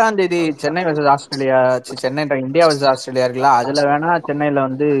 அக்டோபர் 8ஆம் தேதி Chennai versus Australia, Chennai India versus Australia இருக்குல்ல, அதுல வேணா சென்னையில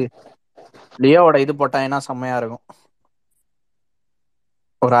வந்து லியோவோட இது போட்டாங்கன்னா செம்மையா இருக்கும்.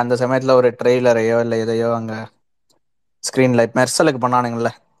 ஒரு அந்த சமயத்துல ஒரு ட்ரெய்லரையோ இல்ல எதையோ அங்க ஸ்கிரீன்ல மெர்சலுக்கு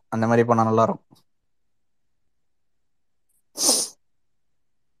பண்ணானுங்கல்ல, அந்த மாதிரி பண்ணா நல்லா இருக்கும்.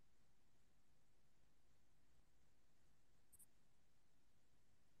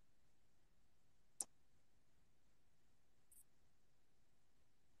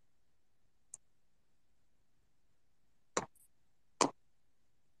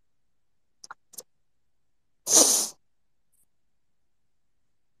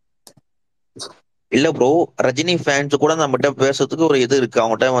 இல்ல ப்ரோ, ரஜினி ஃபேன்ஸ் கூட நம்மகிட்ட பேசுறதுக்கு ஒரு இது இருக்கு.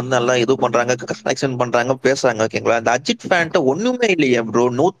 அவங்ககிட்ட வந்து நல்லா இது பண்றாங்க, கனெக்ஷன் பண்றாங்க, பேசுறாங்க. ஓகேங்களா? இந்த அஜித் ஃபேன்ட்ட ஒண்ணுமே இல்லையே ப்ரோ.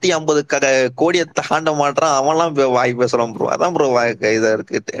 150 கோடியை தாண்ட மாட்டான், அவன்லாம் வாய் பேசுறான் ப்ரோ. அதான் ப்ரோ இதா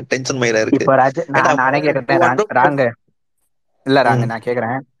இருக்கு, டென்ஷன் மயிலா இருக்கு. இப்ப ஏன்டா நானே கேக்குறேன், 200 ராங்க இல்ல ராங்க, நான்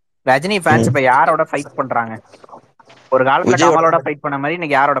கேக்குறேன், ரஜினி ஃபேன்ஸ் இப்ப யாரோட ஃபைட் பண்றாங்க? ஒரு காலத்துல விஜயோட கமலோட ஃபைட் பண்ண மாதிரி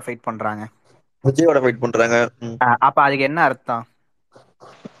இன்னைக்கு யாரோட ஃபைட் பண்றாங்க? விஜயோட ஃபைட் பண்றாங்க. அப்ப அதுக்கு என்ன அர்த்தம்?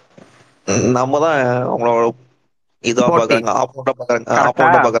 நம்ம தான் அவங்களோட இதுவா போட்டி, பாக்குறாங்க, ஆப்போனண்டா பாக்குறாங்க, கரெக்டா?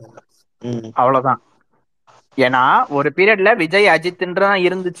 ஆப்போனண்டா பாக்குறாங்க. அவ்வளவுதான். ஏன்னா ஒரு பீரியட்ல விஜய் அஜித்ன்றதான்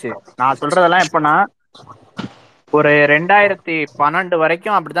இருந்துச்சு. நான் சொல்றதெல்லாம் எப்பன்னா ஒரு 2012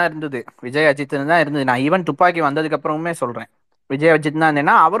 வரைக்கும் அப்படிதான் இருந்தது, விஜய் அஜித் தான் இருந்தது. நான் ஈவன் துப்பாக்கி வந்ததுக்கு அப்புறமே சொல்றேன் விஜய் அஜித் தான்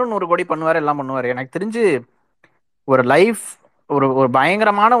இருந்தேன்னா, அவரும் 100 கோடி பண்ணுவாரு, எல்லாம் பண்ணுவாரு. எனக்கு தெரிஞ்சு ஒரு லைஃப் ஒரு ஒரு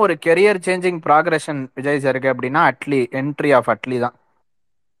பயங்கரமான ஒரு கெரியர் சேஞ்சிங் ப்ராக்ரஷன் விஜய் சாருக்கு அப்படின்னா அட்லி என்ட்ரி ஆஃப் அட்லி தான்.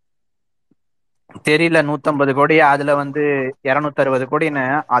 தெரியல 150 கோடி, அதுல வந்து 260 கோடின்னு,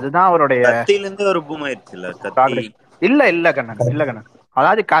 அதுதான் அவருடைய கத்தியில இருந்து ஒரு பூம் ஆயிடுச்சுல கத்தி. ப்ராக்ரஸ். இல்ல இல்ல கண்ணன், இல்ல கண்ணன்,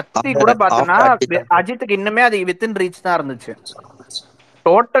 அதாவது கத்தி கூட பார்த்தனா அஜித்துக்கு இன்னுமே அது வித்தின் ரீச் தான் இருந்துச்சு.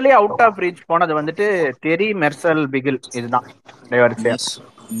 டோட்டலி அவுட் ஆஃப் ரீச் போனது வந்துட்டு தெரி, மெர்சல், பிகில், இதுதான் வரிசையா.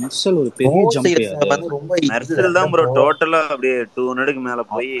 மெர்சல் ஒரு பெரிய ஜம்ப். மெர்சல் தான் ப்ரோ டோட்டலா அப்படியே 200க்கு மேல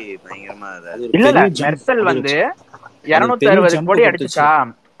போய் பயங்கரமா இல்ல இல்ல, மெர்சல் வந்து 260 கோடி அடிச்சுச்சா,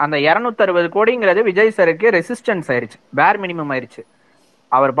 அந்த 260 கோடிங்கிறது விஜய் சாருக்கு ரெசிஸ்டன்ஸ் ஆயிருச்சு, பேர் மினிமம் ஆயிருச்சு.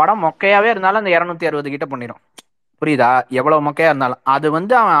 அவர் படம் மொக்கையாவே இருந்தாலும் அந்த 260 கிட்ட பண்ணிடும். புரியுதா? எவ்வளவு மொக்கையா இருந்தாலும் அது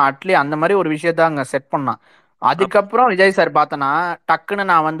வந்து அவன் அட்லி அந்த மாதிரி ஒரு விஷயத்த அங்க செட் பண்ணான். அதுக்கப்புறம் விஜய் சார் பார்த்தனா டக்குன்னு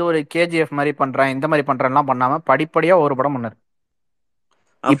நான் வந்து ஒரு கேஜிஎஃப் மாதிரி பண்றேன், இந்த மாதிரி பண்றேன்லாம் பண்ணாம படிப்படியா ஒரு படம் பண்ணாரு.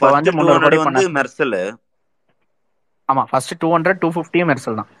 இப்ப வந்து 300 கோடி பண்ண மெர்சல். ஆமா, ஃபர்ஸ்ட் 200 250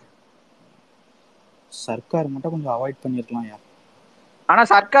 மெர்சல் தான். சர்க்கார் மட்டும் கொஞ்சம் அவாய்ட் பண்ணிருக்கலாம். ஆனா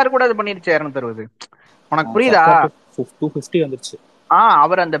சர்க்கார் கூட அது பண்ணிருச்சு 260. உனக்கு புரியுதா? 250 வந்துருச்சு.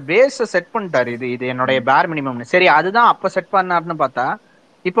 அவர் அந்த பேஸ செட் பண்ணிட்டாரு. இது என்னுடைய பேர் மினிமம்னு. சரி, அதுதான் அப்ப செட் பண்ணாருன்னு பார்த்தா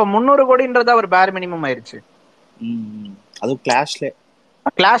இப்ப 300 கோடின்றது அவர் பேர் மினிமம் ஆயிருச்சு. அது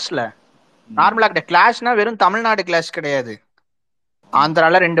கிளாஷ்ல நார்மலா கிடையாது. கிளாஷ்னா வெறும் தமிழ்நாடு கிளாஷ் கிடையாது,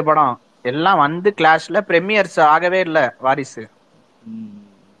 ஆந்திரால 2 படம் எல்லாம் வந்து கிளாஷ்ல பிரீமியர்ஸ் ஆகவே இல்ல. வாரிசு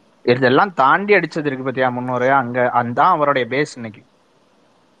இதெல்லாம் தாண்டி அடிச்சது இருக்கு பத்தியா 300. அங்க அந்த அவருடைய பேஸ் இன்னைக்கு.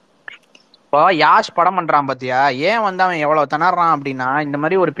 இப்போ யாஷ் படம் பண்றான் பாத்தியா, ஏன் வந்து அவன் எவ்வளவு திணறான் அப்படின்னா, இந்த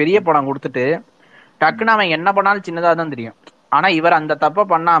மாதிரி ஒரு பெரிய படம் கொடுத்துட்டு டக்குன்னு அவன் என்ன பண்ணாலும் சின்னதா தான் தெரியும். ஆனா இவர் அந்த தப்ப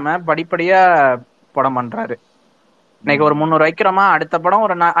பண்ணாம படிப்படியா படம் பண்றாரு. இன்னைக்கு ஒரு 300 வைக்கிறோமா, அடுத்த படம்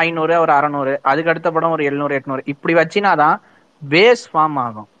ஒரு 500, ஒரு 600, அதுக்கு அடுத்த படம் ஒரு 700, 800 இப்படி வச்சினாதான் பேஸ் ஃபார்ம்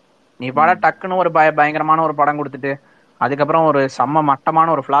ஆகும். நீ படம் டக்குன்னு ஒரு பயங்கரமான ஒரு படம் கொடுத்துட்டு அதுக்கப்புறம் ஒரு செம்ம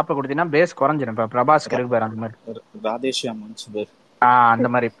மட்டமான ஒரு ஃபிளாப்பை கொடுத்தீங்கன்னா பேஸ் குறைஞ்சிடும். இப்ப பிரபாஸ்க்கு இருக்கு பாரு அந்த மாதிரி. ராதேஷியாம் அந்த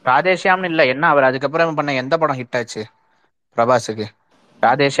மாதிரி ராதேஷியாம்னு இல்ல என்ன, அவர் அதுக்கப்புறம் பண்ண எந்த படம் ஹிட் ஆச்சு பிரபாஸுக்கு?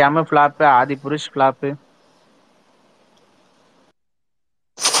 ராதேஷியாமு ஃபிளாப்பு, ஆதி புருஷ் ஃபிளாப்பு.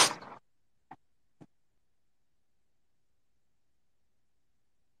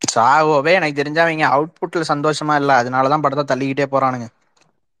 சாவோவே எனக்கு தெரிஞ்சவங்க அவுட்புட்ல சந்தோஷமா இல்ல, அதனாலதான் படத்தை தள்ளிக்கிட்டே போறானுங்க.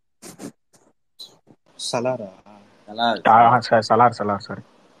 சலாரா? சலார் சாரி.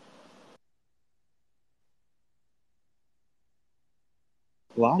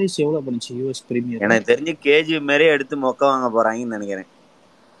 வாரிசு எவ்வளவு பண்ணுச்சு யூஎஸ் பிரீமியர்? எனக்கு தெரிஞ்சு கேஜி மாதிரி எடுத்து மொக்க வாங்க போறாங்கன்னு நினைக்கிறேன்.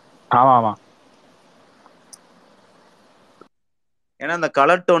 ஆமா. ஏன்னா அந்த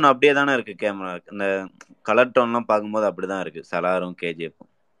கலர் டோன் அப்படியே தானே இருக்கு. கேமரா இந்த கலர் டோன்லாம் பார்க்கும்போது அப்படிதான் இருக்கு. சலாரும்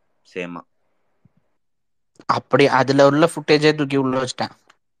கேஜிஎஃப்பும் சேமா. அப்படி அதுல உள்ள ஃபுட்டேஜே தூக்கி உள்ள வச்சிட்டேன்,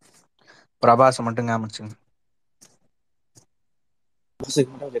 பிரபாஸ் மட்டும் காமிச்சுங்க.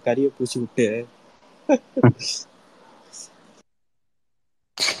 கறியை பூசி விட்டு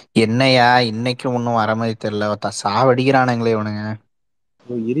என்னையா இன்னைக்கு ஒன்னும் வர மாதிரி தெரியல, சாவடிக்கிறானுங்களே இவனுங்க.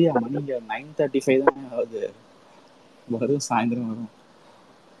 இரியா மணிங்க 9:35 தானே ஆகுது. வரும் சாயந்தரம் வரும்.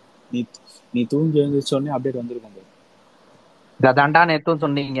 நீ தூங்கி எழுந்திரிச்சோடனே அப்டேட் வந்திருக்கும். அதான்டா நேத்தும்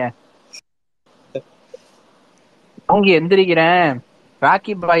சொன்னீங்க. தூங்கி எந்திரிக்கிறேன்,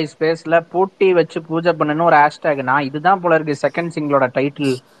 ராக்கி பாய் ஸ்பேஸ்ல பூட்டி வச்சு பூஜை பண்ணுன்னு ஒரு ஹேஷ்டேக், நான் இதுதான் போல இருக்கு செகண்ட் சிங்கிளோட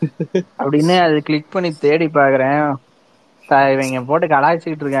டைட்டில் அப்படின்னு அது கிளிக் பண்ணி தேடி பாக்குறேன். இவங்க போட்டு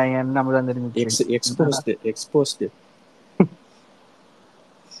கலாய்ச்சிக்கிட்டு இருக்காங்க, நம்ம தான் தெரிஞ்சிச்சு. எக்ஸ்போஸ்ட்.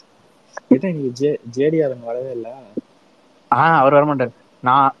 ஜேடிஆர் வரவே இல்ல. அவர் வரமாட்டாரு.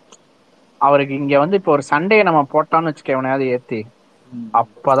 நான் அவருக்கு இங்க வந்து இப்ப ஒரு சண்டே நம்ம போட்டான்னு வச்சுக்க, எவனையாவது ஏத்தி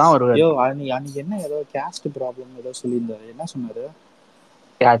அப்பதான் வருவாரு. அன்னைக்கு என்ன ஏதோ கேஸ்ட் ப்ராப்ளம் ஏதோ சொல்லியிருந்தாரு, என்ன சொன்னாரு?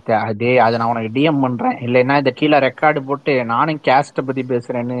 அதை நான் உனக்கு டிஎம் பண்றேன், இல்லைன்னா இத கீழே ரெக்கார்டு போட்டு நானும் கேஸ்ட பத்தி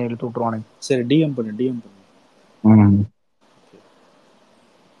பேசுறேன்னு இழுத்து விட்டுருவானுங்க. சரி டிஎம் பண்ணு.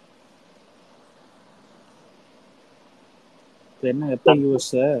 என்ன எப்ப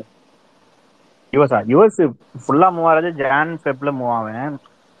யூஎஸ் ஃபுல்லா மூவ் ஆறது ஜான் ஃபெப்ல மூவ் ஆவேன்.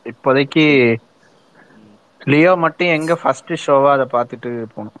 இப்போதைக்கு லியோ மட்டும் எங்க ஃபர்ஸ்ட் ஷோவா அதை பார்த்துட்டு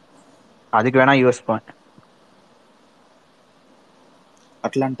போகணும், அதுக்கு வேணா யூஎஸ் போவேன்.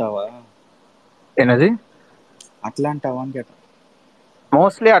 அட்லாண்டாவா? என்னது அட்லாண்டாவான்னு கேட்டேன்.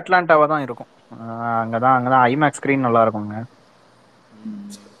 மோஸ்ட்லி அட்லாண்டாவா தான் இருக்கும். அங்கதான் ஐமேக்ஸ் ஸ்கிரீன் நல்லா இருக்குங்க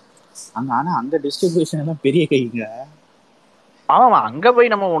அங்க. ஆனா அங்க டிஸ்ட்ரிபியூஷன் எல்லாம் பெரிய கைங்க. ஆமா, அங்க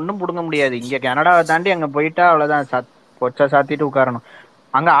போய் நம்ம ஒன்னும் புடுங்க முடியாது. இங்க கனடாவை தாண்டி அங்க போயிட்டா அவ்வளவுதான், கொச்சா சாத்திட்டு உட்காரணும்.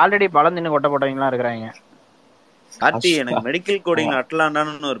 அங்க ஆல்ரெடி பழம் தின்னு கொட்டை போட்டவங்கலாம் இருக்கிறாங்க. எனக்கு மெடிக்கல் கோடிங்ல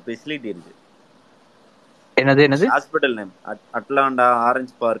அட்லாண்டான்னு ஒரு ஃபெசிலிட்டி இருக்கு. என்னது hospital name Atlanta,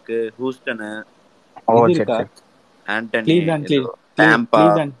 orange park, Houston, Antony, டாம்பா,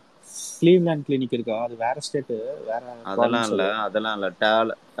 Cleveland clinic இருக்கா? அது வேற ஸ்டேட் வேற. அதெல்லாம் இல்ல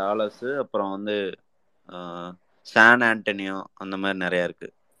டாலஸ், அப்புறம் வந்து சான் ஆண்டனியோ, அந்த மாதிரி நிறைய இருக்கு.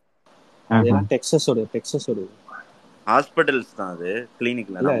 அதெல்லாம் டெக்சாஸோட ஹாஸ்பிடல்ஸ் தான் அது,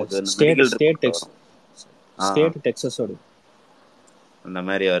 கிளினிக்ல. நமக்கு ஸ்டேட் டெக்சாஸோட அந்த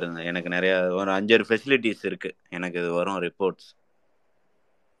மாதிரி வருது. எனக்கு நிறைய ஒரு 5 ஃபெசிலிட்டிஸ் இருக்கு. எனக்கு இது வரும் ரிப்போர்ட்ஸ்.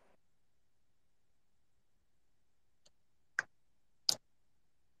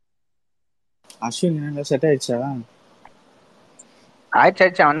 அஸ்வின் என்ன செட் ஆயிடுச்சா?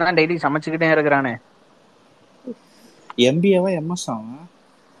 ஆயிடுச்சு. அவன் தான் டெய்லி சமைச்சுக்கிட்டே இருக்கிறானே. எம்பிஏவா எம்எஸ்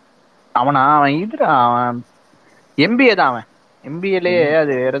அவன் எம்பிஏ தான். அவன் எம்பிஏலயே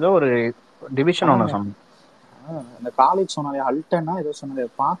அது வேற ஏதோ ஒரு டிவிஷன் ஒன்று சொன்னான். அந்த காலேஜ் சொன்னாலே ஹல்டனா ஏதோ சொன்னாலே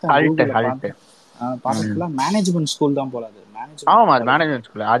பார்த்தேன். பார்த்தா மேனேஜ்மெண்ட் ஸ்கூல் தான் போல. அது ஆமா, அது மேனேஜ்மெண்ட்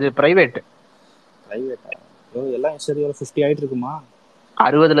ஸ்கூல். அது பிரைவேட்டா? எல்லாம் சரி 50 ஆயிட்டு இருக்குமா?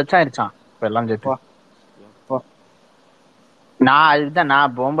 60 லட்சம் ஆயிடுச்சான் இப்ப எல்லாம் சேர்த்து. நான் அதுதான்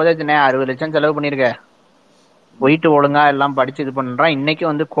நான் போகும்போதே சொன்னேன் 60 லட்சம் செலவு பண்ணிருக்கேன், போயிட்டு ஒழுங்கா எல்லாம் படிச்சு இது பண்றான். இன்னைக்கு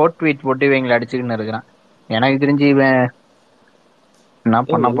வந்து கோட் ட்வீட் போட்டு இவங்களை அடிச்சுக்கின்னு இருக்கிறான். எனக்கு தெரிஞ்சு இவன் என்ன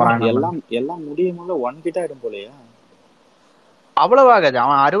பண்ண எல்லாம் போறான்னு எல்லாம் எல்லாம் முடியும் போது 1 கிட்ட ஆயிடும் போலயா? அவ்வளவு ஆகாது.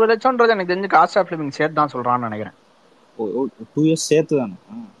 அவன் 60 லட்சம்ன்றது எனக்கு தெரிஞ்சு காஸ்ட் ஆஃப் லிவிங் சேர்த்து தான் சொல்றான்னு நினைக்கிறேன். 2 இயர்ஸ் சேர்த்து தானே?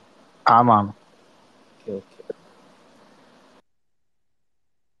 ஆமா ஆமா. Okay okay.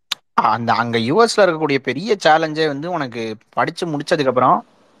 அங்க யூஎஸ்ல இருக்கக்கூடிய பெரிய சேலஞ்சே வந்து உனக்கு படிச்சு முடிச்சதுக்கு அப்புறம்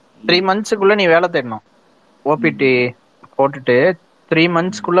 3 மந்த்ஸுக்குள்ள நீ வேலை தேடணும். ஓபிடி போட்டுட்டு 3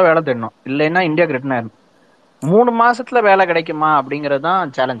 மந்த்ஸ்க்குள்ள வேலை தேடணும், இல்லைன்னா இந்தியாவுக்கு ரிட்டர்ன் ஆயிடணும். 3 மாசத்துல வேலை கிடைக்குமா அப்படிங்கிறது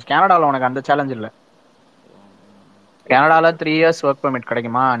தான் சேலஞ்ச். கனடால உனக்கு அந்த சேலஞ்ச் இல்ல. கனடால 3 இயர்ஸ் ஒர்க் பெர்மிட்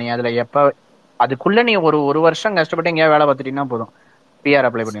கிடைக்குமா, நீ அதுல எப்ப அதுக்குள்ள நீ ஒரு ஒரு வருஷம் கஷ்டப்பட்டு எங்கேயாவது வேலை பார்த்துட்டீங்கன்னா போதும், பிஆர்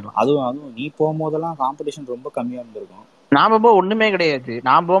அப்ளை பண்ணிடலாம். அதுவும் நீ போகும்போதெல்லாம் காம்படிஷன் ரொம்ப கம்மியா இருந்திருக்கும். நான் போகும்போது ஒண்ணுமே கிடையாது.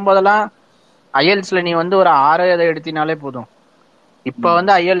 நான் போகும்போதெல்லாம் ஐஎல்ஸ்ல நீ வந்து ஒரு 6 எதை எடுத்தினாலே போதும். இப்ப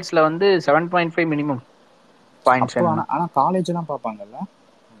வந்து ஐஎல்ஸ்ல வந்து 7.5 மினிமம் பாயிண்ட்ஸ். ஆனா காலேஜ் எல்லாம் பாப்பாங்கல்ல?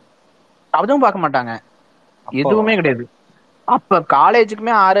 அதுவும் பார்க்க மாட்டாங்க, எதுவுமே கிடையாது. அப்ப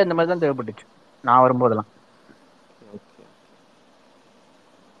காலேஜுக்குமே 6 இந்த மாதிரி தான் தேவைப்பட்டுச்சு நான் வரும்போதெல்லாம்.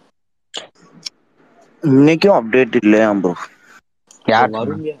 இன்னைக்கும் அப்டேட் இல்லையா ப்ரோ?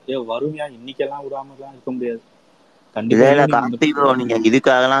 வருமியா இன்னைக்கெல்லாம் விடாமலாம் இருக்க முடியாது. இல்ல இல்ல கார்த்தி ப்ரோ, நீங்க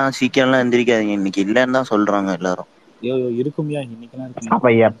இதுக்காகலாம் சீக்கிரம்லாம் எந்திரிக்காதீங்க. இன்னைக்கு இல்லன்னு தான் சொல்றாங்க எல்லாரும். இருக்குமியா இன்னைக்கெல்லாம் இருக்குமா? அப்ப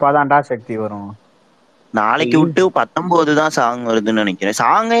எப்பதான்டா சக்தி வரும்? நாளைக்கு விட்டு 19 தான் சாங் வருதுன்னு நினைக்கிறேன்.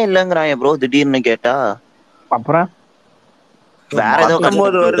 சாங்கே இல்லங்கிறாங்க ப்ரோ திடீர்னு கேட்டா. அப்புறம் வேற ஏதோ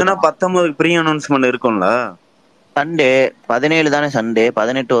 19 வருதுன்னா 19 ப்ரீ அனௌன்ஸ்மெண்ட் இருக்கும்ல. சண்டே 17 தானே, சண்டே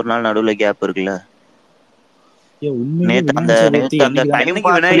 18 ஒரு நாள் நடுவுல கேப் இருக்குல்ல. நேத்து அந்த டைம்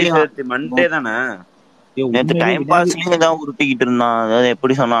பாஸ்லயும் மண்டே தானே. நேத்து டைம் பாஸ்லயும் தான் உருட்டிக்கிட்டு இருந்தான். அதாவது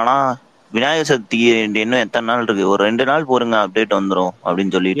எப்படி சொன்னானா, விநாயகர் சதுர்த்திக்கு இன்னும் எத்தனை நாள் இருக்கு, ஒரு 2 நாள் போருங்க அப்டேட் வந்துரும்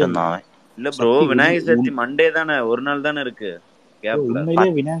அப்படின்னு சொல்லிட்டு இருந்தான். இல்ல ப்ரோ, விநாயகர் சதுர்த்தி மண்டே தானே, ஒரு நாள் தானே இருக்கு கேப்ல.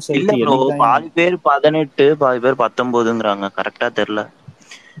 இல்ல ப்ரோ, பாதி பேர் 18 பாதி பேர் 19ங்கிறாங்க. கரெக்டா தெரியல.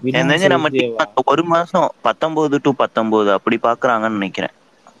 நம்ம ஒரு மாசம் 19 to 19 அப்படி பாக்குறாங்கன்னு நினைக்கிறேன்.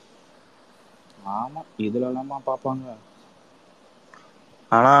 ஆமா, இதுல எல்லாமா பாப்பாங்க.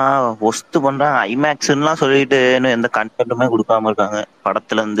 ஆனா ஒஸ்ட் பண்றாங்க. ஐமேக்ஸ்லாம் சொல்லிட்டு இன்னும் எந்த கண்டென்ட்டுமே கொடுக்காம இருக்காங்க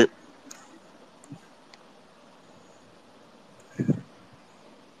படத்துல இருந்து.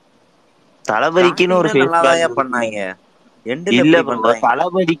 தளபதிக்குன்னு ஒரு ஃபேஸ் வேல்யூ பண்ணாங்க. இல்ல ப்ரோ,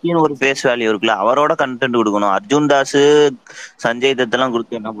 தளபதிக்குன்னு ஒரு ஃபேஸ் வேல்யூ இருக்குல்ல, அவரோட கண்டென்ட் கொடுக்கணும். அர்ஜுன் தாஸ் சஞ்சய் தத் எல்லாம்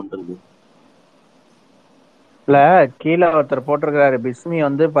கொடுத்து என்ன பண்றது? இல்ல கீழே ஒருத்தர் போட்டிருக்காரு, பிஸ்மி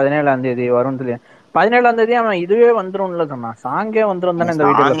வந்து 17ஆம் தேதி வரும். 17ஆம் தேதி அவன் இதுவே வந்துரும்ல சொன்னான், சாங்கே வந்துரும் தானே இந்த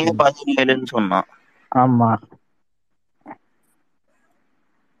வீடியோல 17ன்னு சொன்னான். ஆமா.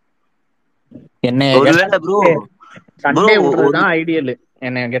 என்ன ஒருவேளை ப்ரோ சண்டே விடுறதுதான் ஐடியல்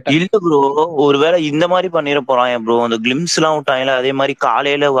என்ன கேட்டா. இல்ல ப்ரோ, ஒருவேளை இந்த மாதிரி பண்ணிட போறான் ப்ரோ. அந்த கிளிம்ஸ் எல்லாம் விட்டாங்கல்ல, அதே மாதிரி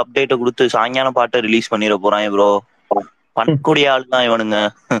காலையில அப்டேட்டை கொடுத்து சாயங்காலம் பாட்டை ரிலீஸ் பண்ணிட போறான் ப்ரோ. பண்ணக்கூடிய ஆள் தான் இவனுங்க.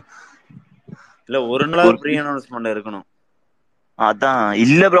 இல்ல ஒரு நாள் ப்ரீ அனௌன்ஸ்மெண்ட் இருக்கணும். அதான்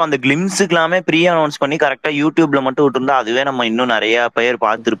இல்ல ப்ரோ, அந்த கிளிம்ஸுக்கு எல்லாமே ப்ரீ அனௌன்ஸ் பண்ணி கரெக்டா யூடியூப்ல மட்டும் விட்டுருந்தா அதுவே நம்ம இன்னும் நிறைய பேர்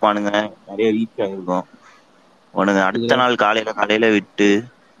பார்த்துருப்பானுங்க, நிறைய ரீச் ஆயிருக்கும். உனக்கு அடுத்த நாள் காலையில விட்டு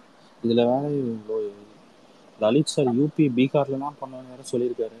இதுல வேற லலித் சார் யூபி பீகார்ல எல்லாம் பண்ணுவாங்க வேற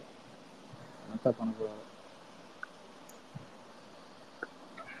சொல்லியிருக்காரு. என்னக்கா பண்ண போறாரு?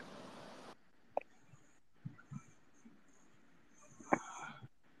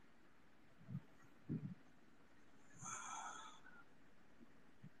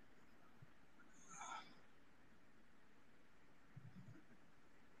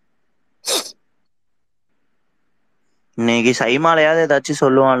 இன்னைக்கு சைமாலையாவது ஏதாச்சும்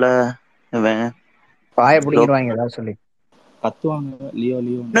சொல்லுவான்ல இவன். பாய பிடிங்கிடுவாங்க ஏதாவது சொல்லி கத்துவாங்க. லியோ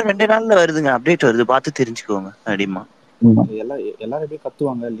இன்னும் 2 நாள்ல வருதுங்க, அப்டேட் வருது, பார்த்து தெரிஞ்சுக்கோங்க அப்படிமா. எல்லாரும் எப்படி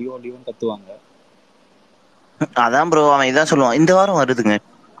கத்துவாங்க, லியோன்னு கத்துவாங்க. அதான் ப்ரோ, அவன் இதான் சொல்லுவான், இந்த வாரம் வருதுங்க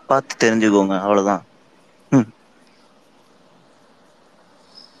பார்த்து தெரிஞ்சுக்கோங்க, அவ்வளவுதான்.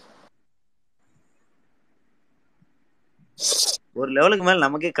 ஒரு லெவலுக்கு மேல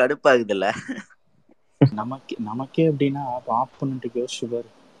நமக்கே கடுப்பாகுதுல்ல. நமக்கே எப்படின்னா ஆப்போனன்ட்டுக்கு யோசிச்சு பாரு.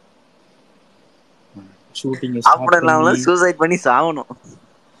 ஷூட்டிங் சூசைட் பண்ணி சாவணும்.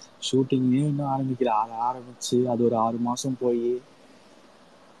 ஷூட்டிங்கே இன்னும் ஆரம்பிக்கல, ஆரம்பிச்சு அது ஒரு 6 மாசம் போய்.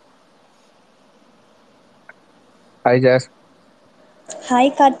 ஹாய் ஜாஸ்.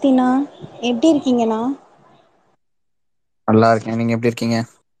 ஹாய் கார்த்தினா, எப்படி இருக்கீங்கண்ணா? நல்லா இருக்கேன், நீங்க எப்படி இருக்கீங்க?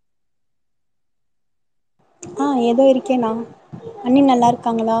 ஏதோ இருக்கேண்ணா. அண்ணி நல்லா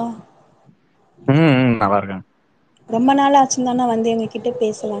இருக்காங்களா? நல்லா இருக்கேன். ரொம்ப நாள் ஆச்சுன்னு தானே வந்து எங்ககிட்ட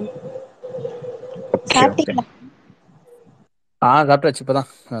பேசலாம். சாப்பிட்டீங்களா? சாப்பிட்டாச்சு இப்பதான்.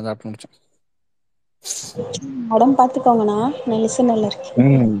 சாப்பிட்டு முடிச்சேன். உடம்பு பார்த்துக்கோங்கண்ணா. நான் லிசனர்ல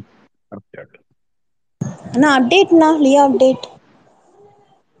இருக்கேன். அண்ணா அப்டேட்ண்ணா, லியோ அப்டேட்.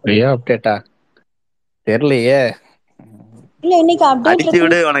 லியோ அப்டேட்டா தெரியலையே. இல்ல இன்னைக்கு அப்டேட் அடிச்சு இருக்கு.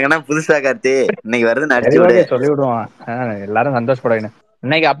 விடு, உனக்கு என்ன புதுசா கார்த்தி? இன்னைக்கு வருதுன்னு சரி அடிச்சு விடு. ஓகே சொல்லி விடுவான். எல்லாரும் சந்தோஷப்படணும்.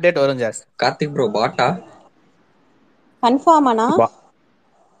 இன்னைக்கு அப்டேட் வரும் ஜாஸ். கார்த்திக் ப்ரோ பாட்டா கன்ஃபார்மாண்ணா?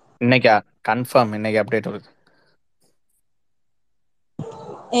 இன்னைக்கா? கன்ஃபார்ம் இன்னைக்கு அப்டேட் வருது.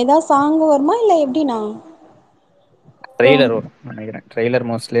 ஏதாவது சாங் வருமா இல்ல எப்படிண்ணா? ட்ரெய்லர் வரும் நினைக்கிறேன். ட்ரெய்லர்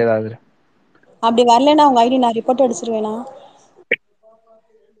மோஸ்ட்லி ஏதாவது. அப்படி வரலன்னா உங்க ஐடி நான் ரிப்போர்ட் அடிச்சிருவேனா?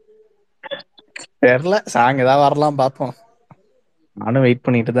 தெரியல, சாங் ஏதாவது வரலாம் பார்ப்போம். நானும் வெயிட்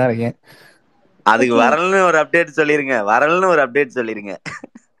பண்ணிட்டு தான் இருக்கேன். அதுக்கு வரலன்னு ஒரு அப்டேட் சொல்லிருங்க, வரலன்னு ஒரு அப்டேட் சொல்லிருங்க.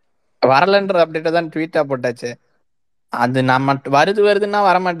 வரலன்ற அப்டேட்டை தான் ட்வீட்டா போட்டாச்சு. அது நம்ம வருதுன்னா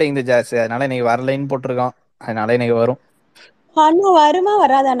வரமாட்டேங்குது ஜாஸ். அதனால இன்னைக்கு வரலைன்னு போட்டிருக்கோம். அதனால இன்னைக்கு வரும். அண்ணா வருமா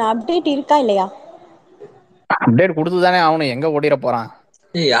வராதாண்ணா? அப்டேட் இருக்கா இல்லையா? அப்டேட் கொடுத்துதானே ஆகணும். எங்க ஓடிட போறான்?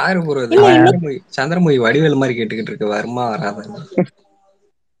 யாரு ப்ரோ இது? சந்திரமுகி வடிவேல் மாதிரி கேட்டுக்கிட்டு இருக்கு. வருமா வராதா?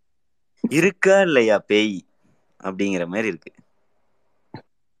 இருக்கா இல்லையா பேய் அப்படிங்கிற மாதிரி இருக்கு.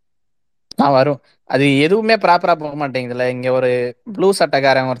 வரும். அது எதுவுமே ப்ராப்பரா போக மாட்டேங்குதுல. இங்க ஒரு ப்ளூ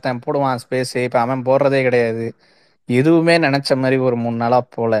சட்டக்காரன் ஒருத்தன் போடுவான் ஸ்பேஸ். இப்ப அவன் போடுறதே கிடையாது. எதுவுமே நினைச்ச மாதிரி ஒரு 3 நாளா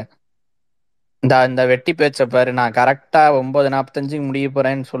போல. இந்த வெட்டி பேச்ச பாரு. நான் கரெக்டா 9:45 முடிய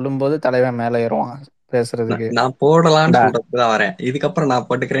போறேன்னு சொல்லும் போது தலைவன் மேல ஏறுவான் பேசுறதுக்கு. நான் போடலான்னு சொல்றதுதான் வரேன். இதுக்கப்புறம் நான்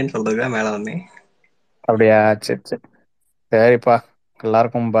போட்டுக்கிறேன்னு சொல்றதுதான் மேல வந்தேன். அப்படியா? சரி சரி சரிப்பா.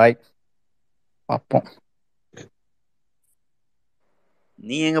 எல்லாருக்கும் பாய். பார்ப்போம்.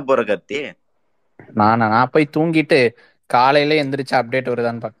 நீ எங்க போற கார்த்தி? நான் போய் தூங்கிட்டு காலையில எந்திரிச்சு அப்டேட்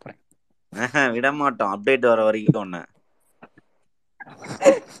வருதான்னு பார்க்க போறேன். விட மாட்டோம் அப்டேட் வர வரைக்கும் ஒண்ணு.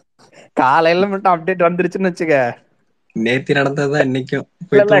 காலையில மட்டும் அப்டேட் வந்துருச்சுன்னு வச்சுக்க. நேத்தி நடந்ததுதான் இன்னைக்கும்.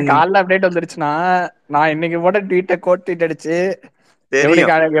 இல்ல காலைல அப்டேட் வந்துருச்சுன்னா நான் இன்னைக்கு போட்ட ட்வீட்டை கோட் ட்வீட் அடிச்சு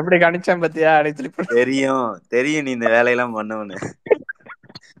தெரியும் எப்படி கணிச்சேன் பத்தியா? தெரியும் தெரியும் நீ இந்த வேலையெல்லாம் பண்ணுவனு.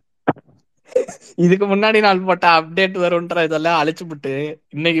 இதுக்கு முன்னாடி நாள் போட்ட அப்டேட் வரும்ன்ற இதெல்லாம் அழிச்சு விட்டு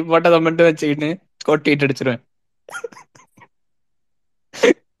இன்னைக்கு போட்டதை மட்டும் வச்சுக்கிட்டு கோட் ட்வீட் அடிச்சிருவேன்.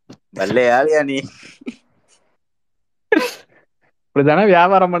 வல்லையாலியா நீ? இப்படிதானே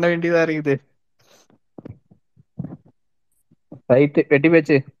வியாபாரம் பண்ண வேண்டியதா இருக்குது. ரைட்டு வெட்டி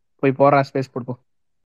பேச்சு போய் போறான் ஸ்பேஸ் கொடுப்போம்.